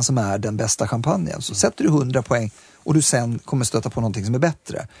veta vilken som är den bästa champagnen. Så sätter du 100 poäng och du sen kommer stöta på någonting som är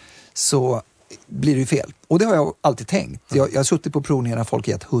bättre, så blir det ju fel. Och det har jag alltid tänkt. Jag har suttit på provningar när folk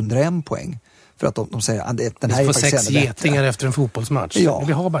gett 101 poäng. För att de säger att den här är faktiskt 6 getingar efter en fotbollsmatch. Ja.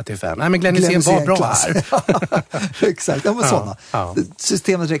 Vi har bara till 5. Nej, men Glenn Hysén var bra här. Exakt, ja men sådana. Ja.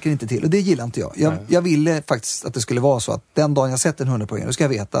 Systemet räcker inte till och det gillar inte jag. Jag ville faktiskt att det skulle vara så att den dagen jag sätter en 100 poäng, då ska jag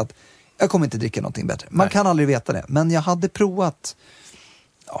veta att jag kommer inte dricka någonting bättre. Man kan aldrig veta det. Men jag hade provat,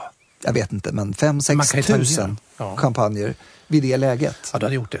 jag vet inte, men 5-6 tusen champagner vid det läget. Ja, du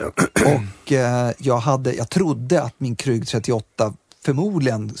hade gjort det. Och jag trodde att min Krüg 38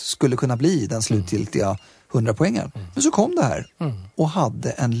 förmodligen skulle kunna bli den slutgiltiga 100-poängen. Men så kom det här och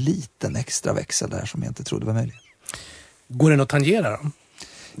hade en liten extra växel där som jag inte trodde var möjligt. Går den att tangera då?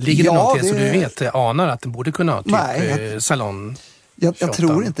 Ligger det någonting som du vet, anar att den borde kunna ha salon? Jag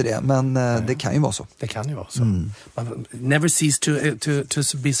tror inte det, men det kan ju vara så. Det kan ju vara så. Man never cease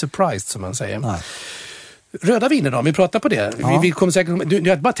to be surprised, som man säger. Nej. Röda viner då, vi pratar på det. Ja. Vi kommer säkert,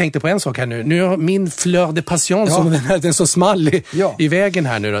 jag bara tänkte på en sak här nu. Nu har min fleur de passion som den så small i vägen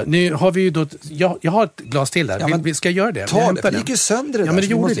här nu då. Nu har vi ju då, jag har ett glas till där. Ja, vi ska göra det. Ta det, för det gick ju sönder det där. Ja, men det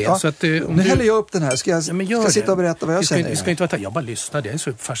gjorde det. Ja. Så att, nu häller jag upp den här. Ska jag sitta och berätta vad jag känner? Vi ska inte vara jag bara lyssnar. Jag är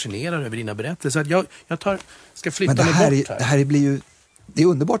så fascinerad över dina berättelser. Så att jag ska flytta men mig bort här. Det här blir ju... Det är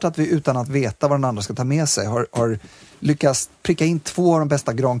underbart att vi utan att veta vad den andra ska ta med sig har lyckats pricka in 2 av de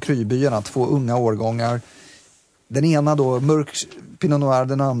bästa Grand Cru-byarna, 2 unga årgångar. Den ena då mörk Pinot Noir,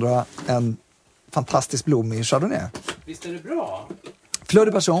 den andra en fantastisk blommig Chardonnay. Visst är det bra? Fleur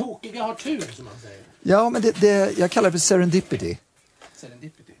de Passion. Tokiga har tur, som man säger. Ja, men jag kallar det för serendipity.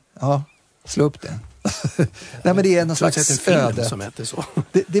 Serendipity? Ja, slå upp det. Nej, men det är någon slags öde. Som heter så.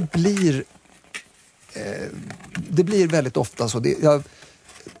 Det blir väldigt ofta så. Jag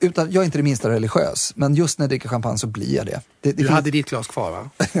är inte det minsta religiös, men just när jag dricker champagne så blir jag det. Du hade ditt glas kvar, va?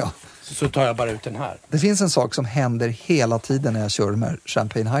 Ja. Så tar jag bara ut den här. Det finns en sak som händer hela tiden när jag kör med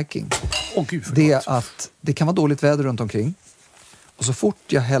champagne hiking. Gud, det är att det kan vara dåligt väder runt omkring. Och så fort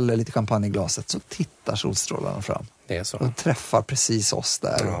jag häller lite champagne i glaset så tittar solstrålarna fram. Det är så. Och träffar precis oss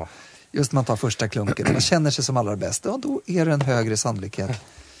där. Ja. Just när man tar första klunken och man känner sig som allra bäst, ja, då är det en högre sannolikhet.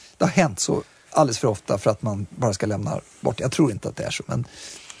 Det har hänt så alldeles för ofta för att man bara ska lämna bort. Jag tror inte att det är så, men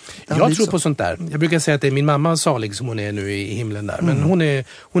jag tror på sånt där. Jag brukar säga att det är min mamma salig som hon är nu i himlen där. Men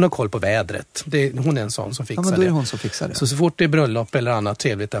hon har koll på vädret. Hon är en sån som fixar det. Ja, men då är det hon som fixar det. Så fort det är bröllop eller annat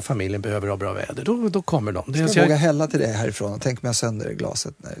trevligt där familjen behöver ha bra väder, då kommer de. Ska jag våga hälla till det härifrån och tänk mig jag sönder i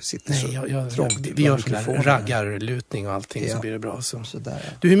glaset när det sitter så trångt. Vi gör sån här raggarlutning och allting så blir det bra. Så där, ja.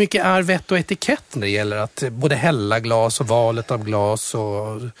 Du, hur mycket är vett och etikett när det gäller att både hälla glas och valet av glas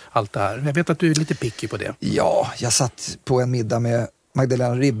och allt det här? Jag vet att du är lite picky på det. Ja, jag satt på en middag med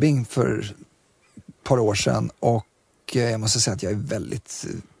Magdalena Ribbing för ett par år sedan och jag måste säga att jag är väldigt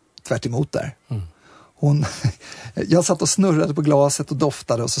tvärt emot där. Jag satt och snurrade på glaset och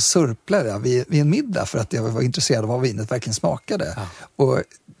doftade och så sörplade jag vid en middag för att jag var intresserad av vad vinet verkligen smakade. Ja. Och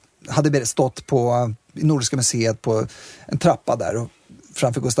hade stått i Nordiska museet på en trappa där och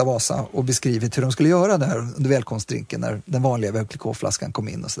framför Gustav Vasa och beskrivit hur de skulle göra det här under välkomstdrinken när den vanliga Veuclicot-flaskan kom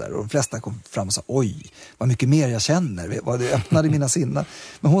in och sådär. Och de flesta kom fram och sa, oj, vad mycket mer jag känner. Vad det öppnade mina sinnen.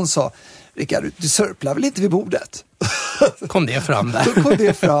 Men hon sa, Rickard, du sörplar väl inte vid bordet? Kom det fram där? Då kom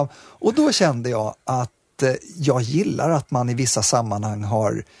det fram. Och då kände jag att jag gillar att man i vissa sammanhang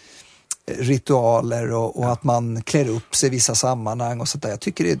har ritualer och att man klär upp sig i vissa sammanhang och sånt där. Jag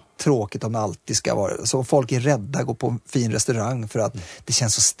tycker det är tråkigt om det alltid ska vara så. Folk är rädda, gå på en fin restaurang för att det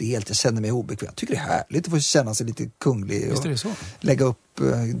känns så stelt, jag känner mig obekväm. Jag tycker det är härligt att få känna sig lite kunglig. Visst är det så?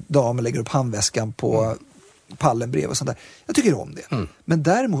 Damen lägger upp handväskan på pallen bredvid och sånt där. Jag tycker om det. Men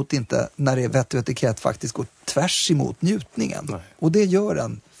däremot inte när det är vett och etikett faktiskt går tvärs emot njutningen. Nej. Och det gör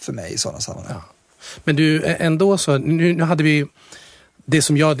den för mig i sådana sammanhang. Ja. Men du, ändå så, nu hade vi det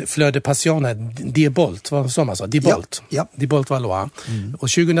som jag, Fleur de Passion här, Diebolt, vad sa man så? Diebolt. Ja. Diebolt Valois. Och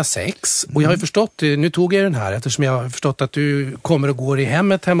 2006, och jag har ju förstått, nu tog jag den här eftersom jag har förstått att du kommer och går i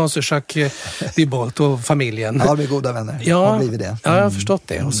hemmet hemma hos Jacques Diebolt och familjen. Ja, vi är goda vänner. Ja, har blivit det. Ja, jag har förstått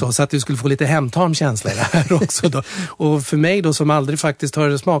det. Och så att du skulle få lite hemtarmkänsla i det här också då. Och för mig då som aldrig faktiskt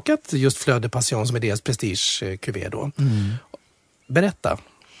har smakat just Fleur de Passion som är deras prestige-kuvé då. Berätta.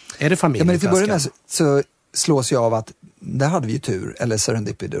 Är det familjen? Ja, men till början med så slås jag av att där hade vi ju tur, eller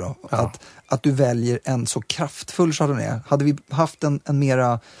serendipity då, att du väljer en så kraftfull Chardonnay. Hade vi haft en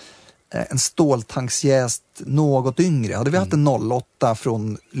mera en ståltanksjäst något yngre, hade vi haft en 08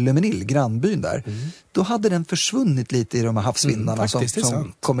 från Le Mesnil, grannbyn där, då hade den försvunnit lite i de här havsvindarna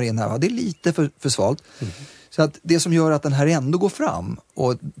som kommer in här. Det är lite för svalt. Så att det som gör att den här ändå går fram,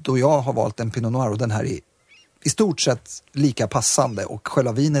 och då jag har valt en Pinot Noir och den här är i stort sett lika passande och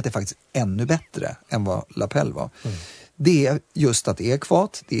själva vinet är faktiskt ännu bättre än vad Lapelle var. Det är just att det är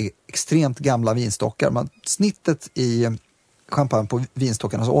kvat, det är extremt gamla vinstockar. Snittet i champagne på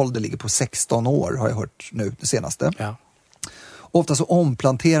vinstockarnas ålder ligger på 16 år har jag hört nu det senaste. Ja. Ofta så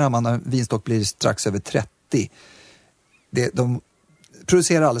omplanterar man när vinstock blir strax över 30. De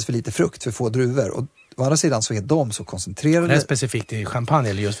producerar alldeles för lite frukt för få druvor, och å andra sidan så är de så koncentrerade. Det är specifikt i champagne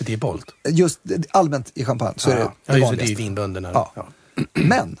eller just för Diebolt? Just allmänt i champagne så är det det vanligaste. Det är ju vinbönderna. Ja.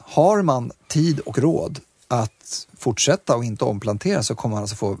 Men har man tid och råd att fortsätta och inte omplantera, så kommer man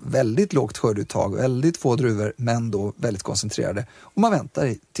alltså få väldigt lågt skörduttag, väldigt få druvor, men då väldigt koncentrerade. Och man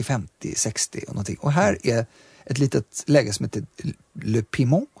väntar till 50-60 och någonting. Och här är ett litet läge som heter Le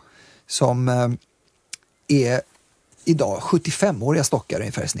Piment, som är idag 75-åriga stockar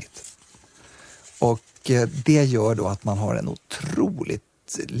ungefär i snitt. Och det gör då att man har en otroligt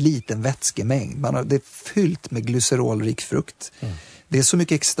liten vätskemängd. Det är fyllt med glycerolrik frukt. Det är så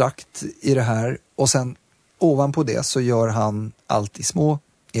mycket extrakt i det här, och sen ovanpå det så gör han allt i små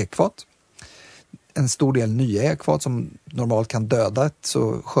ekfat. En stor del nya ekfat som normalt kan döda ett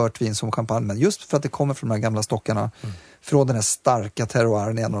så skört vin som champagne. Men just för att det kommer från de här gamla stockarna, från den här starka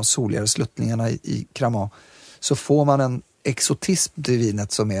terroiren i en av de soligare sluttningarna i Cremant, så får man en exotism till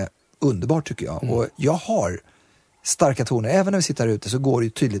vinet som är underbart tycker jag. Och jag har starka toner. Även när vi sitter här ute så går det ju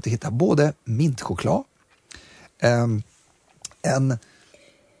tydligt att hitta både mintchoklad, en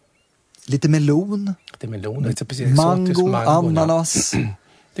lite melon, mango, ananas.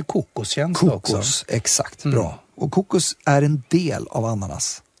 Det är kokoskänsla också. Kokos, exakt, bra. Och kokos är en del av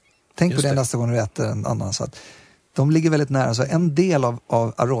ananas. Tänk på det nästa gång du äter en ananas. Att de ligger väldigt nära. Så en del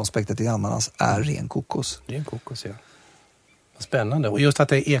av aromspektrat i ananas är ren kokos. Det är en kokos, ja. Spännande. Och just att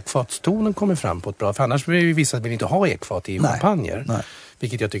det ekfatstonen kommer fram på ett bra. För annars vill ju vissa vill inte ha ekfat i champagner. Nej.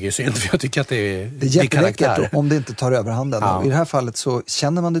 Vilket jag tycker är synd. För jag tycker att det är jätteläckert om det inte tar överhanden. Ja. I det här fallet så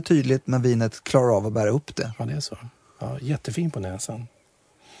känner man det tydligt men vinet klarar av att bära upp det. Ja, det är så. Ja, jättefin på näsan.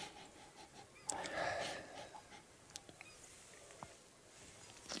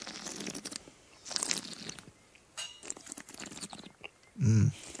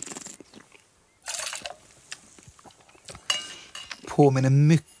 Påminner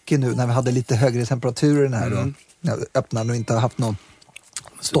mycket nu när vi hade lite högre temperaturer i den här då. Jag öppnade och inte har haft någon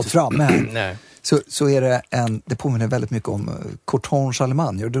stått framme här. Nej. Så är det det påminner väldigt mycket om Corton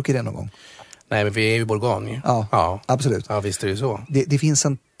Charlemagne. Har du druckit det någon gång? Nej, men vi är ju i Bourgogne. Ja, absolut. Ja, visst är det så. Det finns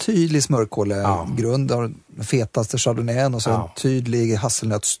en tydlig smörkålegrund av den fetaste chardonnayen och så en tydlig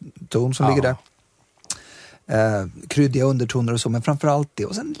hasselnötston som ligger där. Kryddiga undertoner och så, men framförallt det.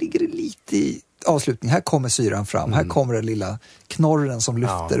 Och sen ligger det lite i avslutning. Här kommer syran fram. Här kommer den lilla knorren som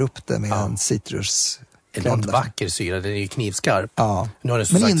lyfter upp det med en citrus. Enormt vacker syra, den är ju knivskarp. Ja. Nu har den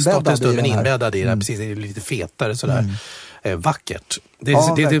som sagt stått en stund, men inbäddad i den. Precis, det är lite fetare sådär. Vackert. Det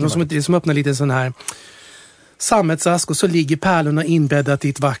är som öppnar lite sån här sammetsask och så ligger pärlorna inbäddat i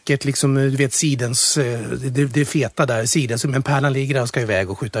ett vackert, liksom, du vet, sidens, det feta där, sidens, men pärlan ligger där och ska iväg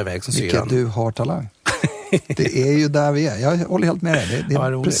och skjuta iväg som syran. Vilket du har talang. Det är ju där vi är. Jag håller helt med dig. Det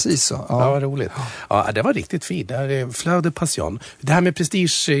är precis så. Ja, vad roligt. Ja, det var riktigt fint. Det här är Fleur de Passion. Det här med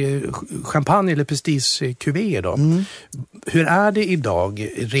prestige champagne eller prestige cuvée då. Hur är det idag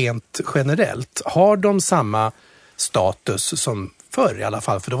rent generellt? Har de samma status som förr i alla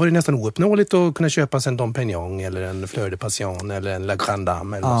fall? För då var det nästan ouppnåeligt att kunna köpa sig en Dom Pérignon eller en Fleur de Passion eller en La Grande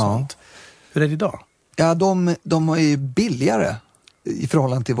Dame eller något sånt. Hur är det idag? Ja, de är ju billigare i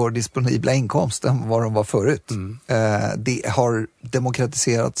förhållande till vår disponibla inkomst än vad de var förut. Det har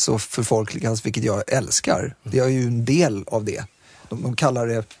demokratiserats och förfolkligats, vilket jag älskar. Det är ju en del av det. De kallar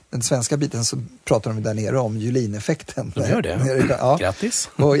det, den svenska biten så pratar de där nere om Julin-effekten. De gör det? Ja. Grattis!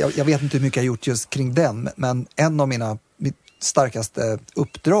 Och jag vet inte hur mycket jag har gjort just kring den, men en av mitt starkaste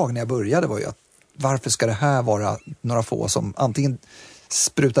uppdrag när jag började var ju att varför ska det här vara några få som antingen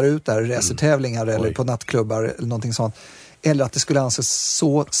sprutar ut där racertävlingar eller på nattklubbar eller någonting sånt. Eller att det skulle anses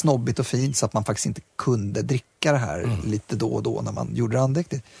så snobbigt och fint så att man faktiskt inte kunde dricka det här lite då och då när man gjorde det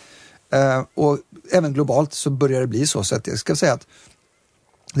andäktigt. Och även globalt så börjar det bli så att jag ska säga att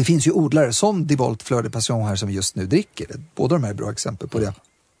det finns ju odlare som Divolt Fleur de Passion här som vi just nu dricker. Båda de här är bra exempel på det.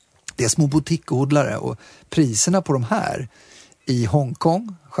 Det är små boutiqueodlare och priserna på de här i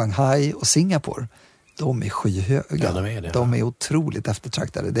Hongkong, Shanghai och Singapore, de är skyhöga. Ja, de är det. De är otroligt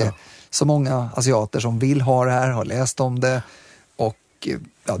eftertraktade. Det är så många asiater som vill ha det här, har läst om det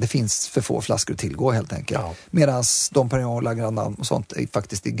och det finns för få flaskor att tillgå helt enkelt. Ja. Medan Dom Pérignon, La Grande Dame och sånt är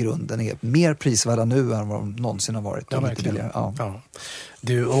faktiskt i grunden är mer prisvärda nu än vad de någonsin har varit. Ja, verkligen. Ja.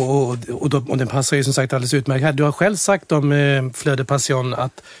 Du, och den passar ju som sagt alldeles utmärkt här. Du har själv sagt om Fleur de Passion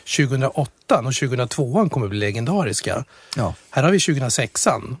att 2008 och 2002 kommer bli legendariska. Ja. Här har vi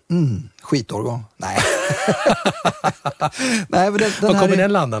 2006an. Skitårgång. Nej. Nej, men var kommer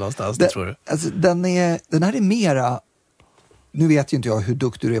den landa någonstans, tror du? Alltså, den här är mera... Nu vet ju inte jag hur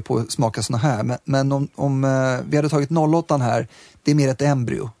duktig du är på att smaka såna här, men om vi hade tagit 08 här, det är mer ett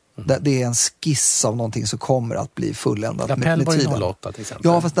embryo. Det är en skiss av någonting som kommer att bli fulländat med tiden. Var ju 08 till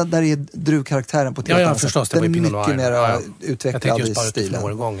exempel. Ja, fast där är druvkaraktären på ett helt annat sätt. Den är mycket mer utvecklad i stilen. Jag tänkte just bara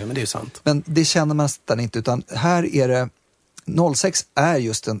några gånger, men det är ju sant. Men det känner man nästan inte, utan här är det 06 är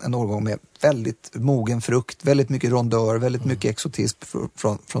just en årgång med väldigt mogen frukt, väldigt mycket rondör, väldigt mycket exotism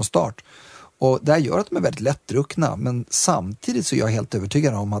från start. Och det gör att de är väldigt lättdruckna, men samtidigt så är jag helt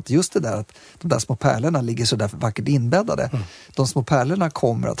övertygad om att just det där att de där små pärlorna ligger så där vackert inbäddade. De små pärlorna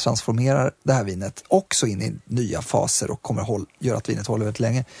kommer att transformera det här vinet också in i nya faser och kommer göra att vinet håller väldigt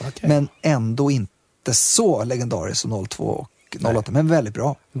länge. Okay. Men ändå inte så legendariskt som 02 och 08, men väldigt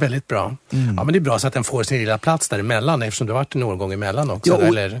bra. Väldigt bra. Ja, men det är bra så att den får sin lilla plats däremellan eftersom det har varit en årgång emellan också. Ja,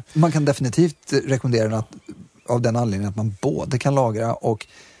 eller? Man kan definitivt rekommendera den att av den anledningen att man både kan lagra och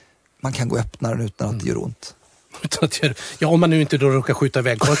man kan gå och öppna den utan att det gör ont. Ja, om man nu inte då råkar skjuta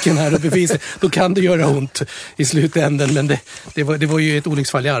iväg korken här och bevisa, då kan det göra ont i slutändan, men det var ju ett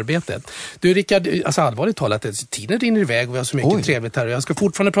olycksfall i arbetet. Du Rickard, alltså allvarligt talat, tiden rinner iväg och vi har så mycket trevligt här och jag ska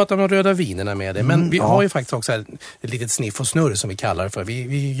fortfarande prata om de röda vinerna med dig, men vi har ju faktiskt också ett litet sniff och snurr som vi kallar det för.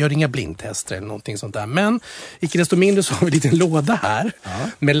 Vi gör inga blindtester eller någonting sånt där, men icke desto mindre så har vi en liten låda här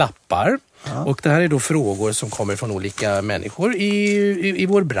med lappar. Ja. Och det här är då frågor som kommer från olika människor i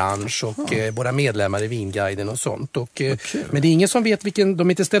vår bransch och våra medlemmar i Vinguiden och sånt. Och, men det är ingen som vet vilken, de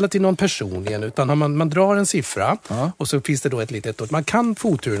är inte ställda till någon personligen, utan man drar en siffra och så finns det då ett litet, man kan få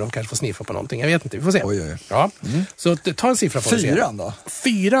oturen och kanske få sniffa på någonting, jag vet inte, vi får se. Oj. Ja. Så ta en siffra på 4 då?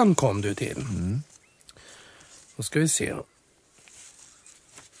 4 kom du till. Då ska vi se.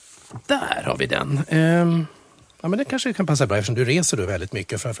 Där har vi den. Ja, men det kanske kan passa bra eftersom du reser då väldigt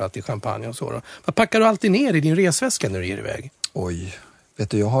mycket, framförallt i Champagne och så då. Vad packar du alltid ner i din resväska när du ger iväg? Oj, vet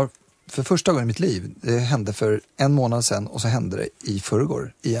du, jag har för första gången i mitt liv, det hände för 1 månad sedan och så hände det i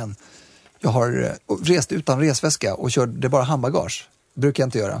förrgår igen. Jag har rest utan resväska och körde bara handbagage. Det brukar jag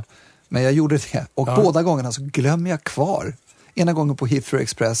inte göra. Men jag gjorde det och båda gångerna så glömmer jag kvar. Ena gången på Heathrow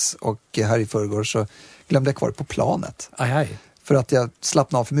Express och här i förrgår så glömde jag kvar på planet. Aj. För att jag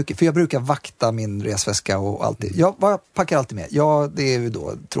slappnar av för mycket. För jag brukar vakta min resväska och alltid. Jag packar alltid med. Ja, det är ju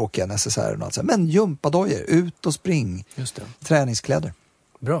då tråkiga necessärer och allt så. Men gympadojor, ut och spring. Just det. Träningskläder.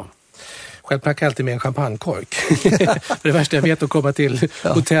 Bra. Själv packar alltid med en champagnekork. Det värsta jag vet att komma till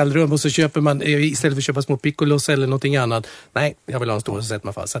hotellrum och så köper man, istället för att köpa små piccolos eller någonting annat. Nej, jag vill ha en stor och så sätter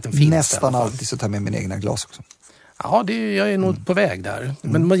man fast. Så att den finns nästan alltid så tar jag med min egna glas också. Ja, jag är nog på väg där.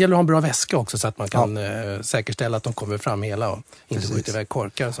 Men man gäller att ha en bra väska också så att man kan säkerställa att de kommer fram hela och inte gå ut iväg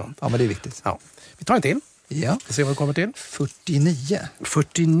korkar och sånt. Ja, men det är viktigt. Ja. Vi tar en till. Ja. Vi ser vad det kommer till. 49.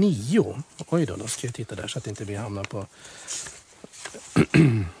 49. Oj då ska jag titta där så att inte vi hamnar på...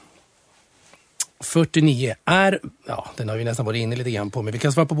 49 är, den har vi nästan varit inne lite grann på, men vi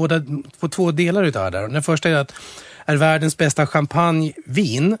kan svara på 2 delar utav det där. Den första är att är världens bästa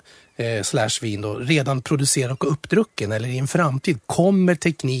champagnevin /vin då redan producerad och uppdrucken, eller i en framtid kommer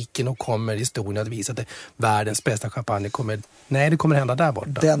tekniken och kommer historien att visa att det världens bästa champagne det kommer hända där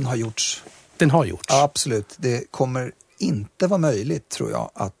borta. Den har gjorts. Ja, absolut. Det kommer inte vara möjligt, tror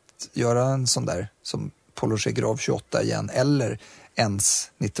jag, att göra en sån där som Paul Grave 28 igen, eller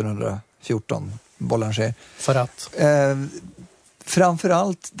ens 1914 Boulanger. För att?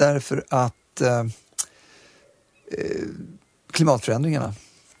 Framförallt därför att klimatförändringarna.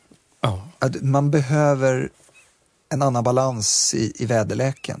 Att man behöver en annan balans i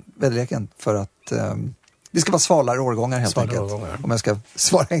väderleken för att det ska vara svalare årgångar helt enkelt. Om jag ska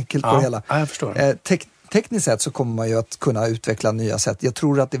svara enkelt på det hela. Ja, jag förstår. Tekniskt sett så kommer man ju att kunna utveckla nya sätt. Jag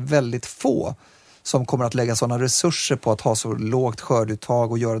tror att det är väldigt få som kommer att lägga sådana resurser på att ha så lågt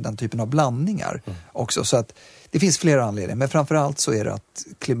skörduttag och göra den typen av blandningar också. Så att det finns flera anledningar, men framförallt så är det att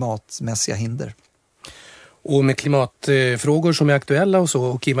klimatmässiga hinder. Och med klimatfrågor som är aktuella och så,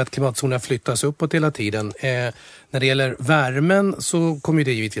 och i och med att klimatzonerna flyttas uppåt hela tiden. När det gäller värmen så kommer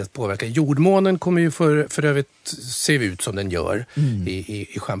det givetvis att påverka. Jordmånen kommer ju för övrigt se ut som den gör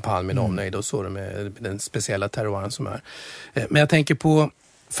i Champagne med omnejd och så, med den speciella terroiren som är. Men jag tänker på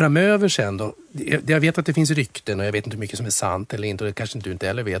framöver sen då. Jag vet att det finns rykten och jag vet inte hur mycket som är sant eller inte, och det kanske du inte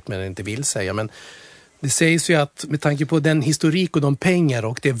heller vet men inte vill säga, men det sägs ju att med tanke på den historik och de pengar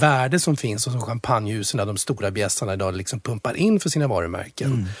och det värde som finns och som champagnehusen, de stora bjässarna idag liksom pumpar in för sina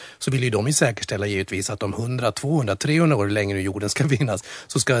varumärken, så vill ju de ju säkerställa givetvis att om 100, 200, 300 år längre i jorden ska finnas,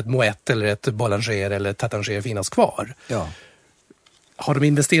 så ska ett Moet eller ett Boulanger eller ett Tattanger finnas kvar. Ja. Har de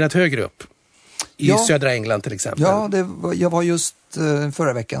investerat högre upp? I södra England till exempel? Ja, jag var just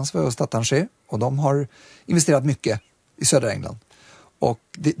förra veckan så var jag hos Tattanger och de har investerat mycket i södra England. Och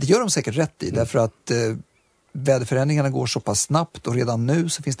det gör de säkert rätt i, därför att väderförändringarna går så pass snabbt och redan nu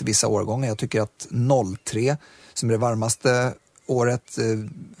så finns det vissa årgångar. Jag tycker att 03, som är det varmaste året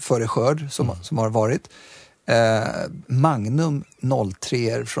före skörd som har varit, Magnum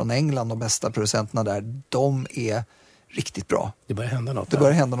 03 från England, de bästa producenterna där, de är riktigt bra. Det börjar hända något. Det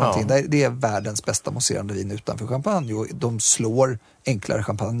börjar hända någonting. Ja. Det är världens bästa mousserande vin utanför champagne och de slår enklare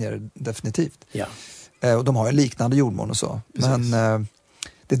champagner definitivt. Ja. Och de har en liknande jordmån och så. Precis. Men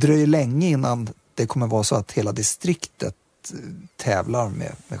det dröjer länge innan det kommer vara så att hela distriktet tävlar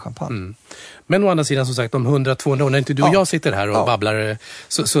med champagne. Men å andra sidan, som sagt, om 100-200 år, när inte du och jag sitter här och babblar,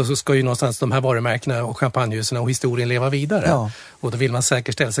 så ska ju någonstans de här varumärkena och champagnehusen och historien leva vidare. Ja. Och då vill man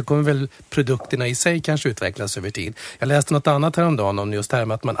säkerställa, så kommer väl produkterna i sig kanske utvecklas över tid. Jag läste något annat häromdagen om just det här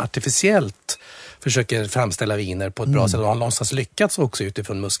med att man artificiellt försöker framställa viner på ett bra sätt. Och har någonstans lyckats också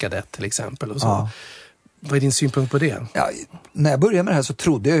utifrån Muscadet till exempel. Och så. Ja. Vad är din synpunkt på det? Ja, när jag började med det här så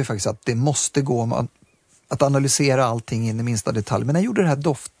trodde jag ju faktiskt att det måste gå att analysera allting in i minsta detalj. Men när jag gjorde det här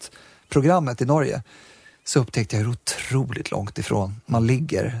doftprogrammet i Norge så upptäckte jag hur otroligt långt ifrån man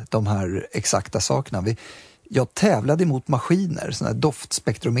ligger de här exakta sakerna. Jag tävlade mot maskiner, sådana här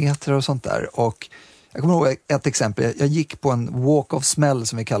doftspektrometrar och sånt där. Och jag kommer ihåg ett exempel. Jag gick på en walk of smell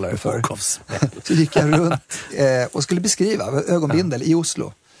som vi kallar det för. Walk of smell. Så gick jag runt och skulle beskriva ögonbindel i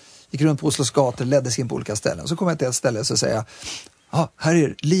Oslo. Gick runt på Oslos gator, leddes in på olika ställen. Så kom jag till ett ställe och så säger jag, här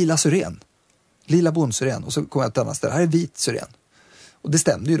är lila syren. Lila bondsyren. Och så kom jag till ett annat ställe, här är vit syren. Och det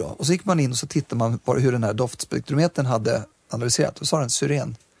stämde ju då. Och så gick man in och så tittade man på hur den här doftspektrometern hade analyserat. Och så sa den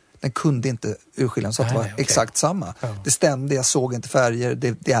syren. Den kunde inte urskilja så att det var exakt samma. Ja. Det stämde, jag såg inte färger.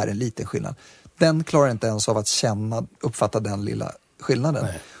 Det är en liten skillnad. Den klarar inte ens av att uppfatta den lilla skillnaden.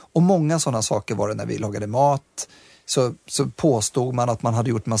 Nej. Och många sådana saker var det när vi lagade mat. Så påstod man att man hade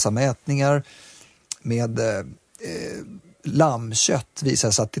gjort massa mätningar med lammkött.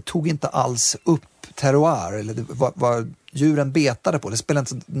 Visade sig att det tog inte alls upp terroir eller vad djuren betade på. Det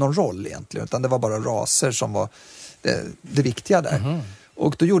spelade inte någon roll egentligen, utan det var bara raser som var det viktiga där. Mm-hmm.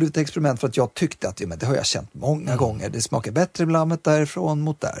 Och då gjorde vi ett experiment för att jag tyckte att det har jag känt många gånger. Det smakar bättre med lammet därifrån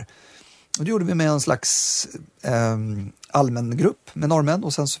mot där. Och det gjorde vi med en slags allmän grupp med norrmän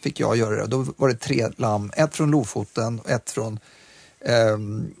och sen så fick jag göra det. Då var det 3 lamm, ett från Lofoten och ett från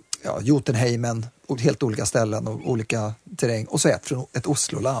Jotunheimen och helt olika ställen och olika terräng och så ett från ett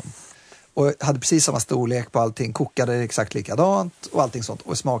Oslo-lamm. Och hade precis samma storlek på allting, kokade exakt likadant och allting sånt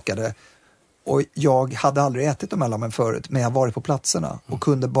och smakade. Och jag hade aldrig ätit de här lammen förut, men jag varit på platserna och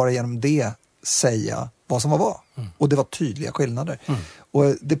kunde bara genom det säga vad som var vad. Och det var tydliga skillnader.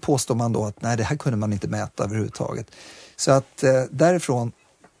 Och det påstår man då att nej, det här kunde man inte mäta överhuvudtaget. Så att därifrån,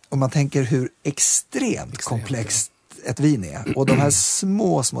 om man tänker hur extremt komplext ett vin är och de här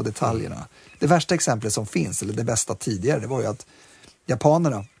små detaljerna. Det värsta exemplet som finns, eller det bästa tidigare, det var ju att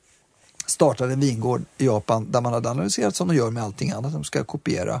japanerna startade en vingård i Japan där man hade analyserat som de gör med allting annat de ska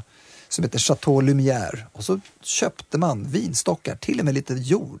kopiera, som heter Chateau Lumière. Och så köpte man vinstockar, till och med lite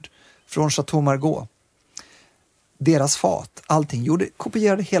jord från Chateau Margaux. Deras fat, allting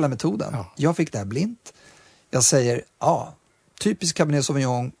kopierade hela metoden. Ja. Jag fick det här blint. Jag säger, typisk Cabernet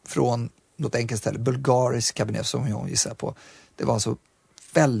Sauvignon från något enkelt ställe. Bulgarisk Cabernet Sauvignon gissar jag på. Det var så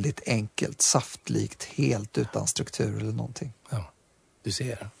väldigt enkelt, saftlikt, helt utan struktur eller någonting. Ja, du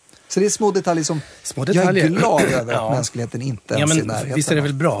ser. Så det är små detaljer som jag är glad över att mänskligheten inte ens är i närheten. Visst är det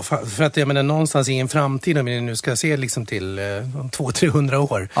väl bra? För att jag menar, någonstans i en framtid, om vi nu ska se liksom till 200-300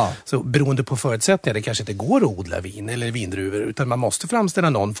 år, så beroende på förutsättningar, det kanske inte går att odla vin eller vindruvor, utan man måste framställa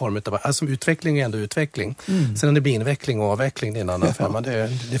någon form av, alltså utveckling är ändå utveckling. Sen om det blir inveckling och avveckling, det är en annan femma,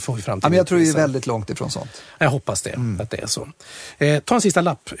 det får vi framtiden. Men jag tror vi är väldigt långt ifrån sånt. Jag hoppas det, att det är så. Ta en sista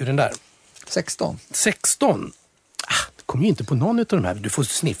lapp ur den där. 16? Kommer ju inte på någon av de här. Du får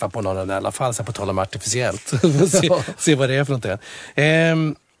sniffa på någon av dem i alla fall, så på tal om artificiellt. se vad det är för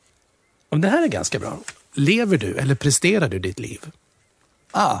något. Om det här är ganska bra. Lever du eller presterar du ditt liv?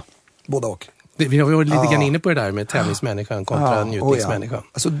 Både och. Vi har varit lite grann inne på det där med tävlingsmänniskan kontra njutningsmänniskan.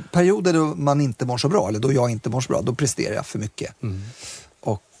 Alltså perioder då man inte mår så bra, eller då jag inte mår så bra, då presterar jag för mycket.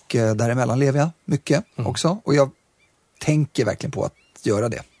 Och däremellan lever jag mycket också. Och jag tänker verkligen på att göra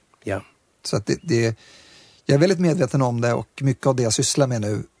det. Ja. Så att jag är väldigt medveten om det, och mycket av det jag sysslar med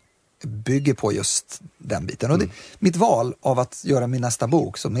nu bygger på just den biten. Och mitt val av att göra min nästa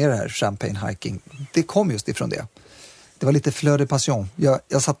bok, som är det här Champagne Hiking, det kom just ifrån det. Det var lite fleur de passion.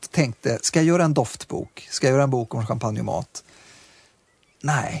 Jag satt och tänkte, ska jag göra en doftbok? Ska jag göra en bok om champagne och mat?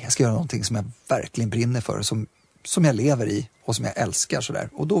 Nej, jag ska göra någonting som jag verkligen brinner för, som jag lever i och som jag älskar sådär.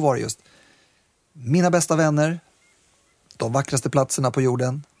 Och då var det just mina bästa vänner, de vackraste platserna på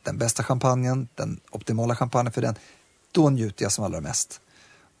jorden, den bästa champagnen, den optimala champagnen för den. Då njuter jag som allra mest.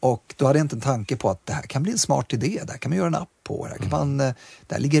 Och då hade jag inte en tanke på att det här kan bli en smart idé. Det här kan man göra en app på.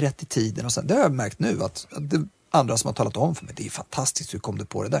 Det här ligger rätt i tiden. Och sen, det har jag märkt nu att det andra som har talat om för mig, det är fantastiskt, hur kom du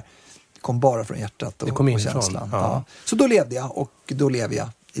på det där? Det kom bara från hjärtat och känslan. Ja. Så då levde jag, och då lever jag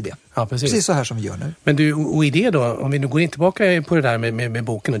i det. Ja, precis så här som vi gör nu. Men du, och i det då, om vi nu går in tillbaka på det där med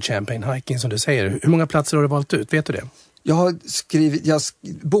boken och Champagne Hiking som du säger, hur många platser har du valt ut? Vet du det? Jag har skrivit,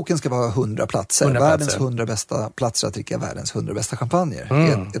 boken ska vara 100 platser. Världens 100 bästa platser att dricka världens 100 bästa champagner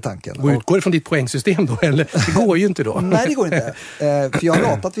är tanken. Och utgår det från ditt poängsystem då? Eller? Det går ju inte då. Nej, det går inte. För jag har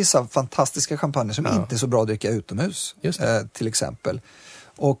ratat vissa fantastiska champagner som inte är så bra att dricka utomhus. Till exempel.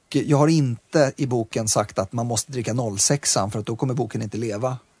 Och jag har inte i boken sagt att man måste dricka 06an, för att då kommer boken inte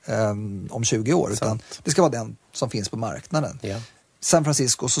leva om 20 år. Utan det ska vara den som finns på marknaden. Ja. San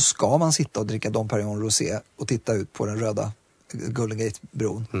Francisco, så ska man sitta och dricka Dom Perignon Rosé och titta ut på den röda Golden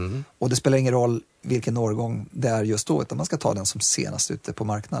Gate-bron. Och det spelar ingen roll vilken årgång det är just då, utan man ska ta den som senast ute på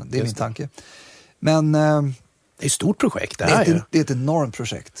marknaden. Det är min tanke. Men... det är ett stort projekt det här. Det är ett enormt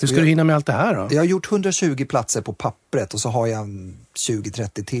projekt. Hur ska du hinna med allt det här då? Jag har gjort 120 platser på pappret och så har jag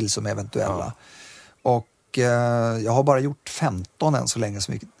 20-30 till som eventuella. Och jag har bara gjort 15 än så länge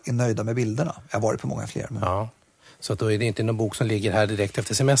som är nöjda med bilderna. Jag har varit på många fler. Men... Ja. Så att då är det inte någon bok som ligger här direkt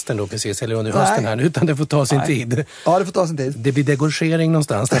efter semestern då precis, eller under hösten här, utan det får ta sin tid. Ja, det får ta sin tid. Det blir degorgering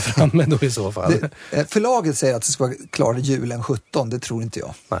någonstans där framme då i så fall. Förlaget säger att det ska vara klart julen 17, det tror inte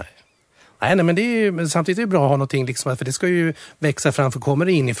jag. Nej, men det är ju, samtidigt är det bra att ha någonting liksom, för det ska ju växa fram, för kommer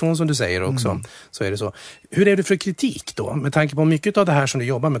det inifrån som du säger också, så är det så. Hur är det för kritik då? Med tanke på mycket av det här som du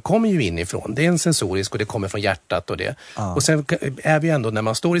jobbar med kommer ju inifrån. Det är en sensorisk och det kommer från hjärtat och det. Och sen är vi ändå, när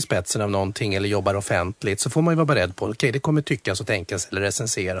man står i spetsen av någonting eller jobbar offentligt, så får man ju vara beredd på, okej, det kommer tyckas och tänkas eller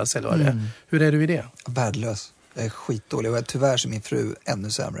recenseras eller vad det är. Hur är du i det? Värdelös. Jag är skitdålig och tyvärr är min fru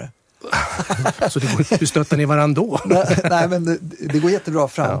ännu sämre. Så du stöttar ni varandra då? Nej, men det går jättebra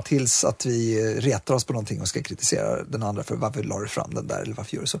fram tills att vi retar oss på någonting och ska kritisera den andra för varför la du fram den där eller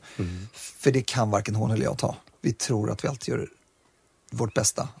varför gör du så. För det kan varken hon eller jag ta. Vi tror att vi alltid gör vårt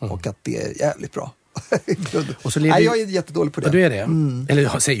bästa och att det är jävligt bra. Och så Nej, jag är jättedålig på det. Ja, du är det?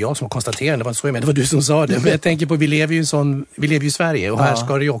 Eller säger jag som konstaterar, det var så jag menade, det var du som sa det. Men jag tänker på, vi lever ju i Sverige och här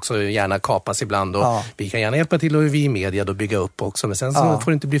ska det ju också gärna kapas ibland och vi kan gärna hjälpa till och vi i media då bygga upp också, men sen så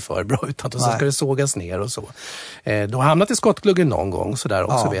får det inte bli för bra utan så ska det sågas ner och så. Du har hamnat i skottgluggen någon gång så där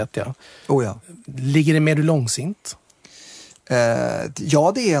också vet jag. Ligger det med du långsint?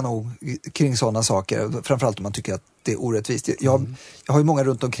 Ja, det är nog kring sådana saker, framförallt om man tycker att det är orättvist. Jag har ju många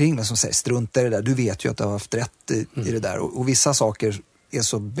runt omkring mig som säger strunta i det där, du vet ju att du har haft rätt i det där, och vissa saker är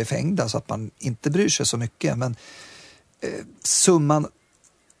så befängda så att man inte bryr sig så mycket, men summan,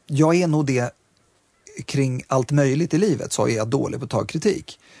 jag är nog det kring allt möjligt i livet, så är jag dålig på att ta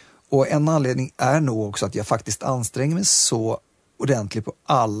kritik, och en anledning är nog också att jag faktiskt anstränger mig så ordentligt på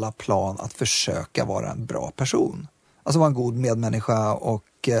alla plan att försöka vara en bra person. Alltså vara en god medmänniska,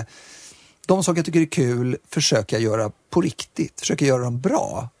 och de saker jag tycker är kul försöker jag göra på riktigt. Försöker göra dem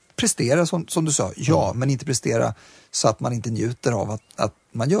bra. Prestera som du sa, men inte prestera så att man inte njuter av att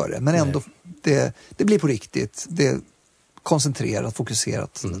man gör det. Men ändå, det blir på riktigt. Det är koncentrerat,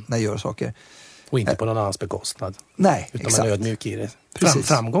 fokuserat när jag gör saker. Och inte på någon annans bekostnad. Nej, utan exakt. Man är ödmjuk i det.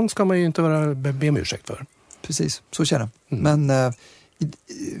 Framgång ska man ju inte be om ursäkt för. Precis, så känner jag. Men...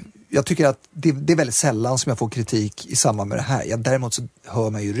 jag tycker att det är väldigt sällan som jag får kritik i samband med det här. Däremot så hör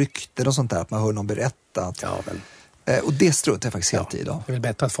man ju rykten och sånt där, att man hör någon berätta. Och det struntar jag faktiskt helt i idag. Det är väl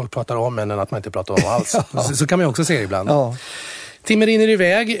bättre att folk pratar om än att man inte pratar om alls. Så kan man ju också se ibland. Ja. Timmer rinner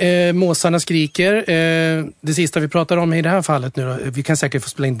iväg, måsarna skriker. Det sista vi pratar om i det här fallet nu då, vi kan säkert få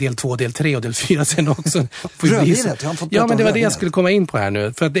spela in del 2, del 3 och del 4 sen också. Rödvinet, ja, men det var det jag skulle komma in på här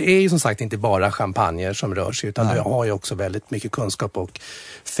nu. För att det är ju som sagt inte bara champagne som rör sig, utan du har ju också väldigt mycket kunskap och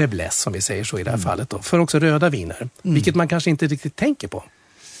fäbless, som vi säger så i det här fallet då, för också röda viner. Vilket man kanske inte riktigt tänker på.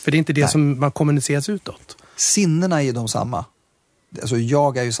 För det är inte det som man kommuniceras utåt. Sinnena är ju de samma. Alltså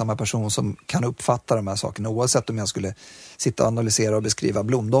jag är ju samma person som kan uppfatta de här sakerna, oavsett om jag skulle sitta och analysera och beskriva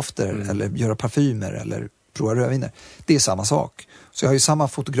blomdofter eller göra parfymer eller prova rödviner. Det är samma sak. Så jag har ju samma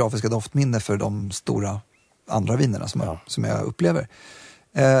fotografiska doftminne för de stora andra vinerna som jag upplever.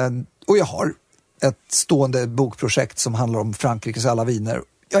 Och jag har ett stående bokprojekt som handlar om Frankrikes alla viner.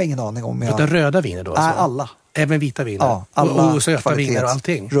 Jag har ingen aning om jag... Röda viner då? Alltså? Alla. Även vita viner? Ja, alla och söta viner och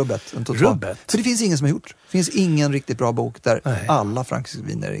allting? Rubbet. Rubbet? För det finns ingen som har gjort. Det finns ingen riktigt bra bok där alla franska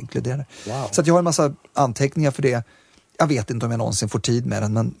viner är inkluderade. Wow. Så att jag har en massa anteckningar för det. Jag vet inte om jag någonsin får tid med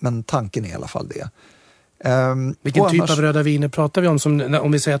den, men tanken är i alla fall det. Vilken typ av röda viner pratar vi om?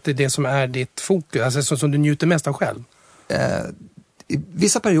 Om vi säger att det är det som är ditt fokus, alltså som du njuter mest av själv? I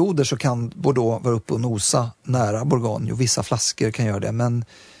vissa perioder så kan Bordeaux vara uppe och nosa nära Bourgogne, och vissa flaskor kan göra det, men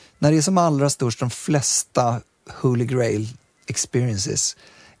när det är som allra störst, de flesta Holy Grail experiences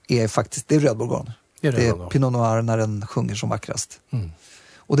är faktiskt, det är röd Bourgogne. Det är Pinot Noir när den sjunger som vackrast.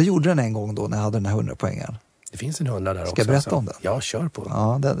 Och det gjorde den en gång då när jag hade den här 100-poängaren. Det finns en 100 där också. Ska jag berätta om den? Ja, kör på.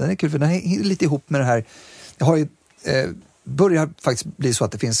 Ja, den är kul, för den är lite ihop med det här. Jag har ju börjar faktiskt bli så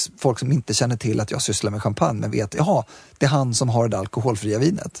att det finns folk som inte känner till att jag sysslar med champagne, men vet, det är han som har det alkoholfria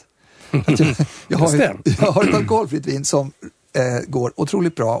vinet. Jag har ett alkoholfritt vin som går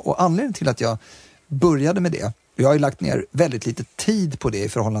otroligt bra, och anledningen till att jag började med det, jag har ju lagt ner väldigt lite tid på det i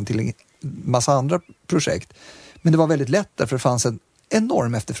förhållande till en massa andra projekt, men det var väldigt lätt därför det fanns en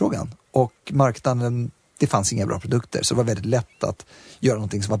enorm efterfrågan, och marknaden, det fanns inga bra produkter, så det var väldigt lätt att göra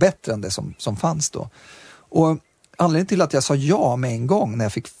någonting som var bättre än det som fanns då. Och anledningen till att jag sa ja med en gång när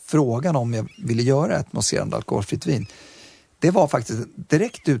jag fick frågan om jag ville göra ett mousserande alkoholfritt vin, det var faktiskt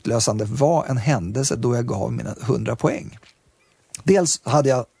direkt utlösande, var en händelse då jag gav mina 100 poäng. Dels hade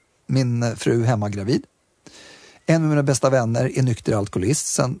jag min fru hemma gravid. En av mina bästa vänner är nykter alkoholist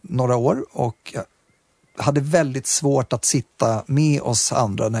sedan några år och jag hade väldigt svårt att sitta med oss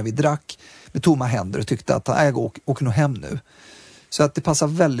andra när vi drack med tomma händer och tyckte att jag åker nog hem nu. Så att det passar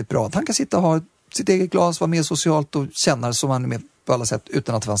väldigt bra att han kan sitta och ha sitt eget glas, vara mer socialt och känna som han är med på alla sätt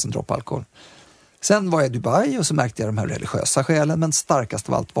utan att det fanns en droppe alkohol. Sen var jag i Dubai och så märkte jag de här religiösa skälen, men starkast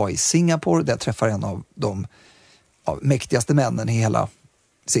av allt var i Singapore där jag träffade en av de mäktigaste männen i hela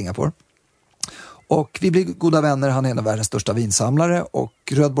Singapore. Och vi blir goda vänner, han är en av världens största vinsamlare och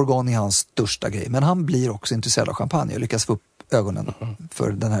röd bourgogne är hans största grej. Men han blir också intresserad av champagne och lyckas få upp ögonen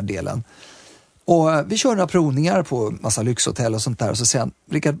för den här delen. Och vi kör några provningar på massa lyxhotell och sånt där och så säger han,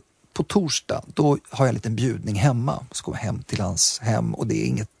 Rickard, på torsdag, då har jag en liten bjudning hemma. Så går jag hem till hans hem och det är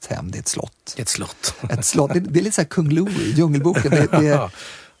inget hem, det är ett slott. Ett slott. Ett slott. Det är lite så här Kung Louis i Djungelboken. Det är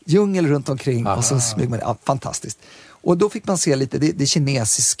djungel runt omkring och så smyger man. Ja, fantastiskt. Och då fick man se lite det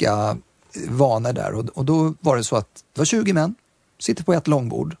kinesiska vanor där. Och då var det så att det var 20 män, sitter på ett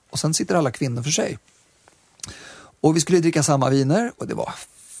långbord och sen sitter alla kvinnor för sig. Och vi skulle dricka samma viner och det var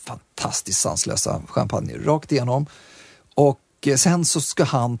fantastiskt sanslösa champagne rakt igenom. Och sen så ska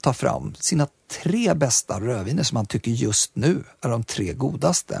han ta fram sina 3 bästa rödviner som han tycker just nu är de 3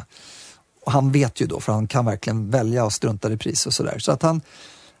 godaste. Och han vet ju då, för han kan verkligen välja och strunta i pris och sådär. Så att han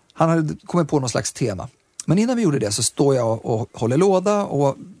hade kommit på någon slags tema. Men innan vi gjorde det så står jag och håller låda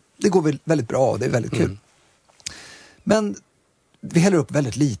och det går väldigt bra och det är väldigt kul. Men vi häller upp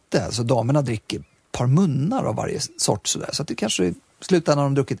väldigt lite, så damerna dricker ett par munnar av varje sort sådär. Så att det kanske i slutändan har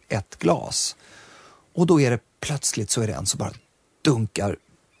de druckit 1 glas. Och då är det plötsligt så är det en som bara dunkar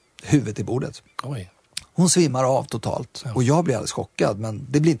huvudet i bordet. Oj. Hon svimmar av totalt. Ja. Och jag blir alldeles chockad, men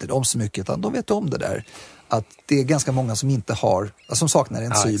det blir inte de så mycket, utan de vet om det där. Att det är ganska många som inte har, som saknar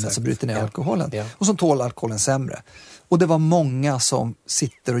enzymet som bryter ner alkoholen. Ja. Och som tål alkoholen sämre. Och det var många som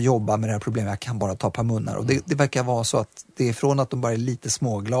sitter och jobbar med det här problemet. Jag kan bara ta ett par munnar. Och det verkar vara så att det är från att de bara är lite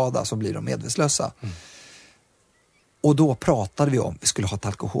småglada så blir de medvetslösa. Och då pratade vi om vi skulle ha ett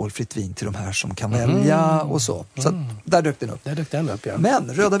alkoholfritt vin till de här som kan välja och så. Så att, där dök den upp. Ja.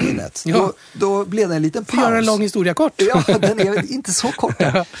 Men röda vinet, då blev det en liten paus. Gör en lång historia kort. Ja, den är inte så kort.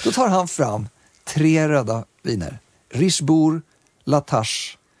 Då tar han fram 3 röda viner. Richebourg, La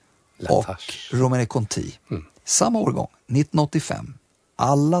Tache och Romanée Conti. Samma årgång, 1985.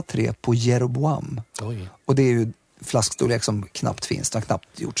 Alla 3 på Jeroboam. Och det är ju flaskstorlek som knappt finns. Det har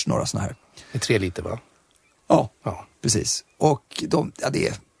knappt gjorts några såna här. Det är 3 liter, va? Ja, precis. Och det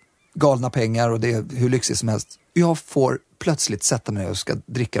är galna pengar och det är hur lyxigt som helst. Jag får plötsligt sätta mig och ska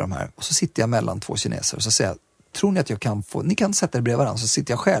dricka de här. Och så sitter jag mellan 2 kineser och så säger jag, tror ni att jag kan få, ni kan sätta er bredvid varandra, så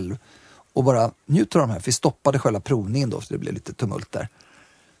sitter jag själv och bara njuter av de här. För vi stoppade själva provningen då, så det blev lite tumult där.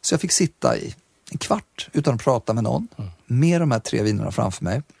 Så jag fick sitta i en kvart utan att prata med någon. Med de här 3 vinerna framför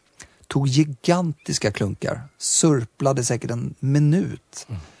mig. Tog gigantiska klunkar. Surplade säkert en minut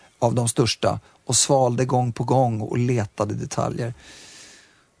av de största. Och svalde gång på gång och letade detaljer.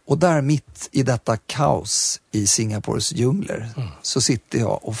 Och där mitt i detta kaos i Singapores djungler så sitter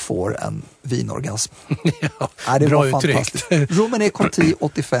jag och får en vinorgasm. Det bra var fantastiskt. Romanée Conti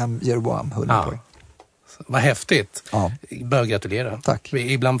 85, Jeroboam 100 poäng. Vad häftigt. Ja. Bör gratulera. Tack.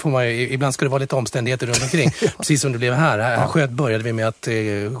 Ibland ska det vara lite omständigheter runt omkring. Precis som det blev här. Började vi med att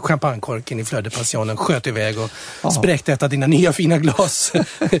champagnekorken i flödepassionen sköt iväg och spräckte ett av dina nya fina glas.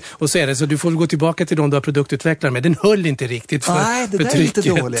 Och så är det så du får gå tillbaka till de du har produktutvecklare med. Den höll inte riktigt för Nej, det för där trycket. är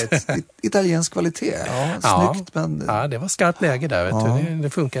lite dåligt. Italiensk kvalitet. Ja, snyggt. Men... Ja, det var skarpt läge där. Vet du. Det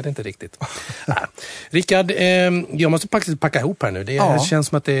funkade inte riktigt. Rickard, jag måste faktiskt packa ihop här nu. Det känns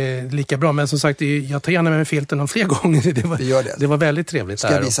som att det är lika bra. Men som sagt, jag tar gärna med filten om fler gånger. Det var väldigt trevligt.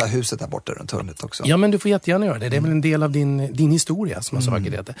 Ska jag visa huset där borta runt hörnet också? Ja, men du får jättegärna göra det. Det är väl en del av din historia som jag sa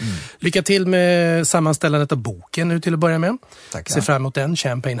Margareta. Lycka till med sammanställandet av boken nu till att börja med. Tackar. Se fram emot den,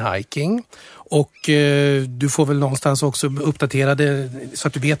 Champagne Hiking. Och du får väl någonstans också uppdatera det så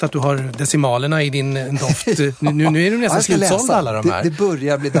att du vet att du har decimalerna i din doft. Nu är du nästan slutsåld alla de här. Det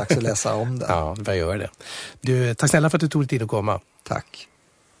börjar bli dags att läsa om det. Ja, jag gör det. Tack snälla för att du tog dig tid att komma. Tack.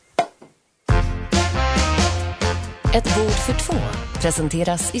 Ett bord för 2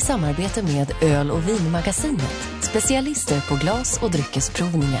 presenteras i samarbete med Öl- och vinmagasinet. Specialister på glas- och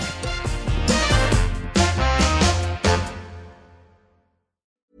dryckesprovningar.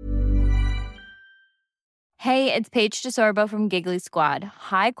 Hey, it's Paige DeSorbo from Giggly Squad.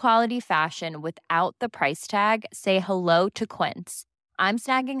 High quality fashion without the price tag. Say hello to Quince. I'm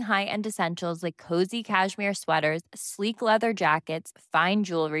snagging high-end essentials like cozy cashmere sweaters, sleek leather jackets, fine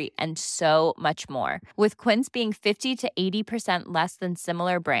jewelry, and so much more. With Quince being 50 to 80% less than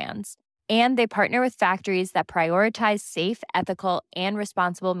similar brands. And they partner with factories that prioritize safe, ethical, and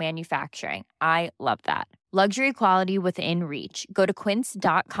responsible manufacturing. I love that. Luxury quality within reach. Go to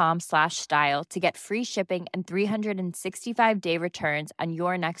quince.com/style to get free shipping and 365-day returns on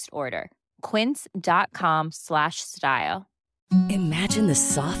your next order. Quince.com/style. Imagine the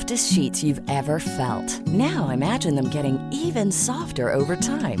softest sheets you've ever felt. Now imagine them getting even softer over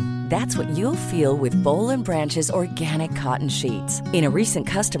time. That's what you'll feel with Boll & Branch's organic cotton sheets. In a recent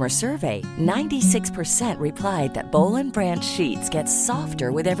customer survey, 96% replied that Boll & Branch sheets get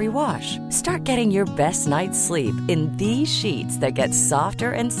softer with every wash. Start getting your best night's sleep in these sheets that get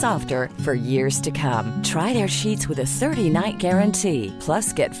softer and softer for years to come. Try their sheets with a 30-night guarantee.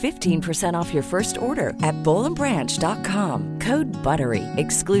 Plus, get 15% off your first order at bollandbranch.com. Code BUTTERY.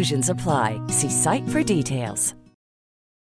 Exclusions apply. See site for details.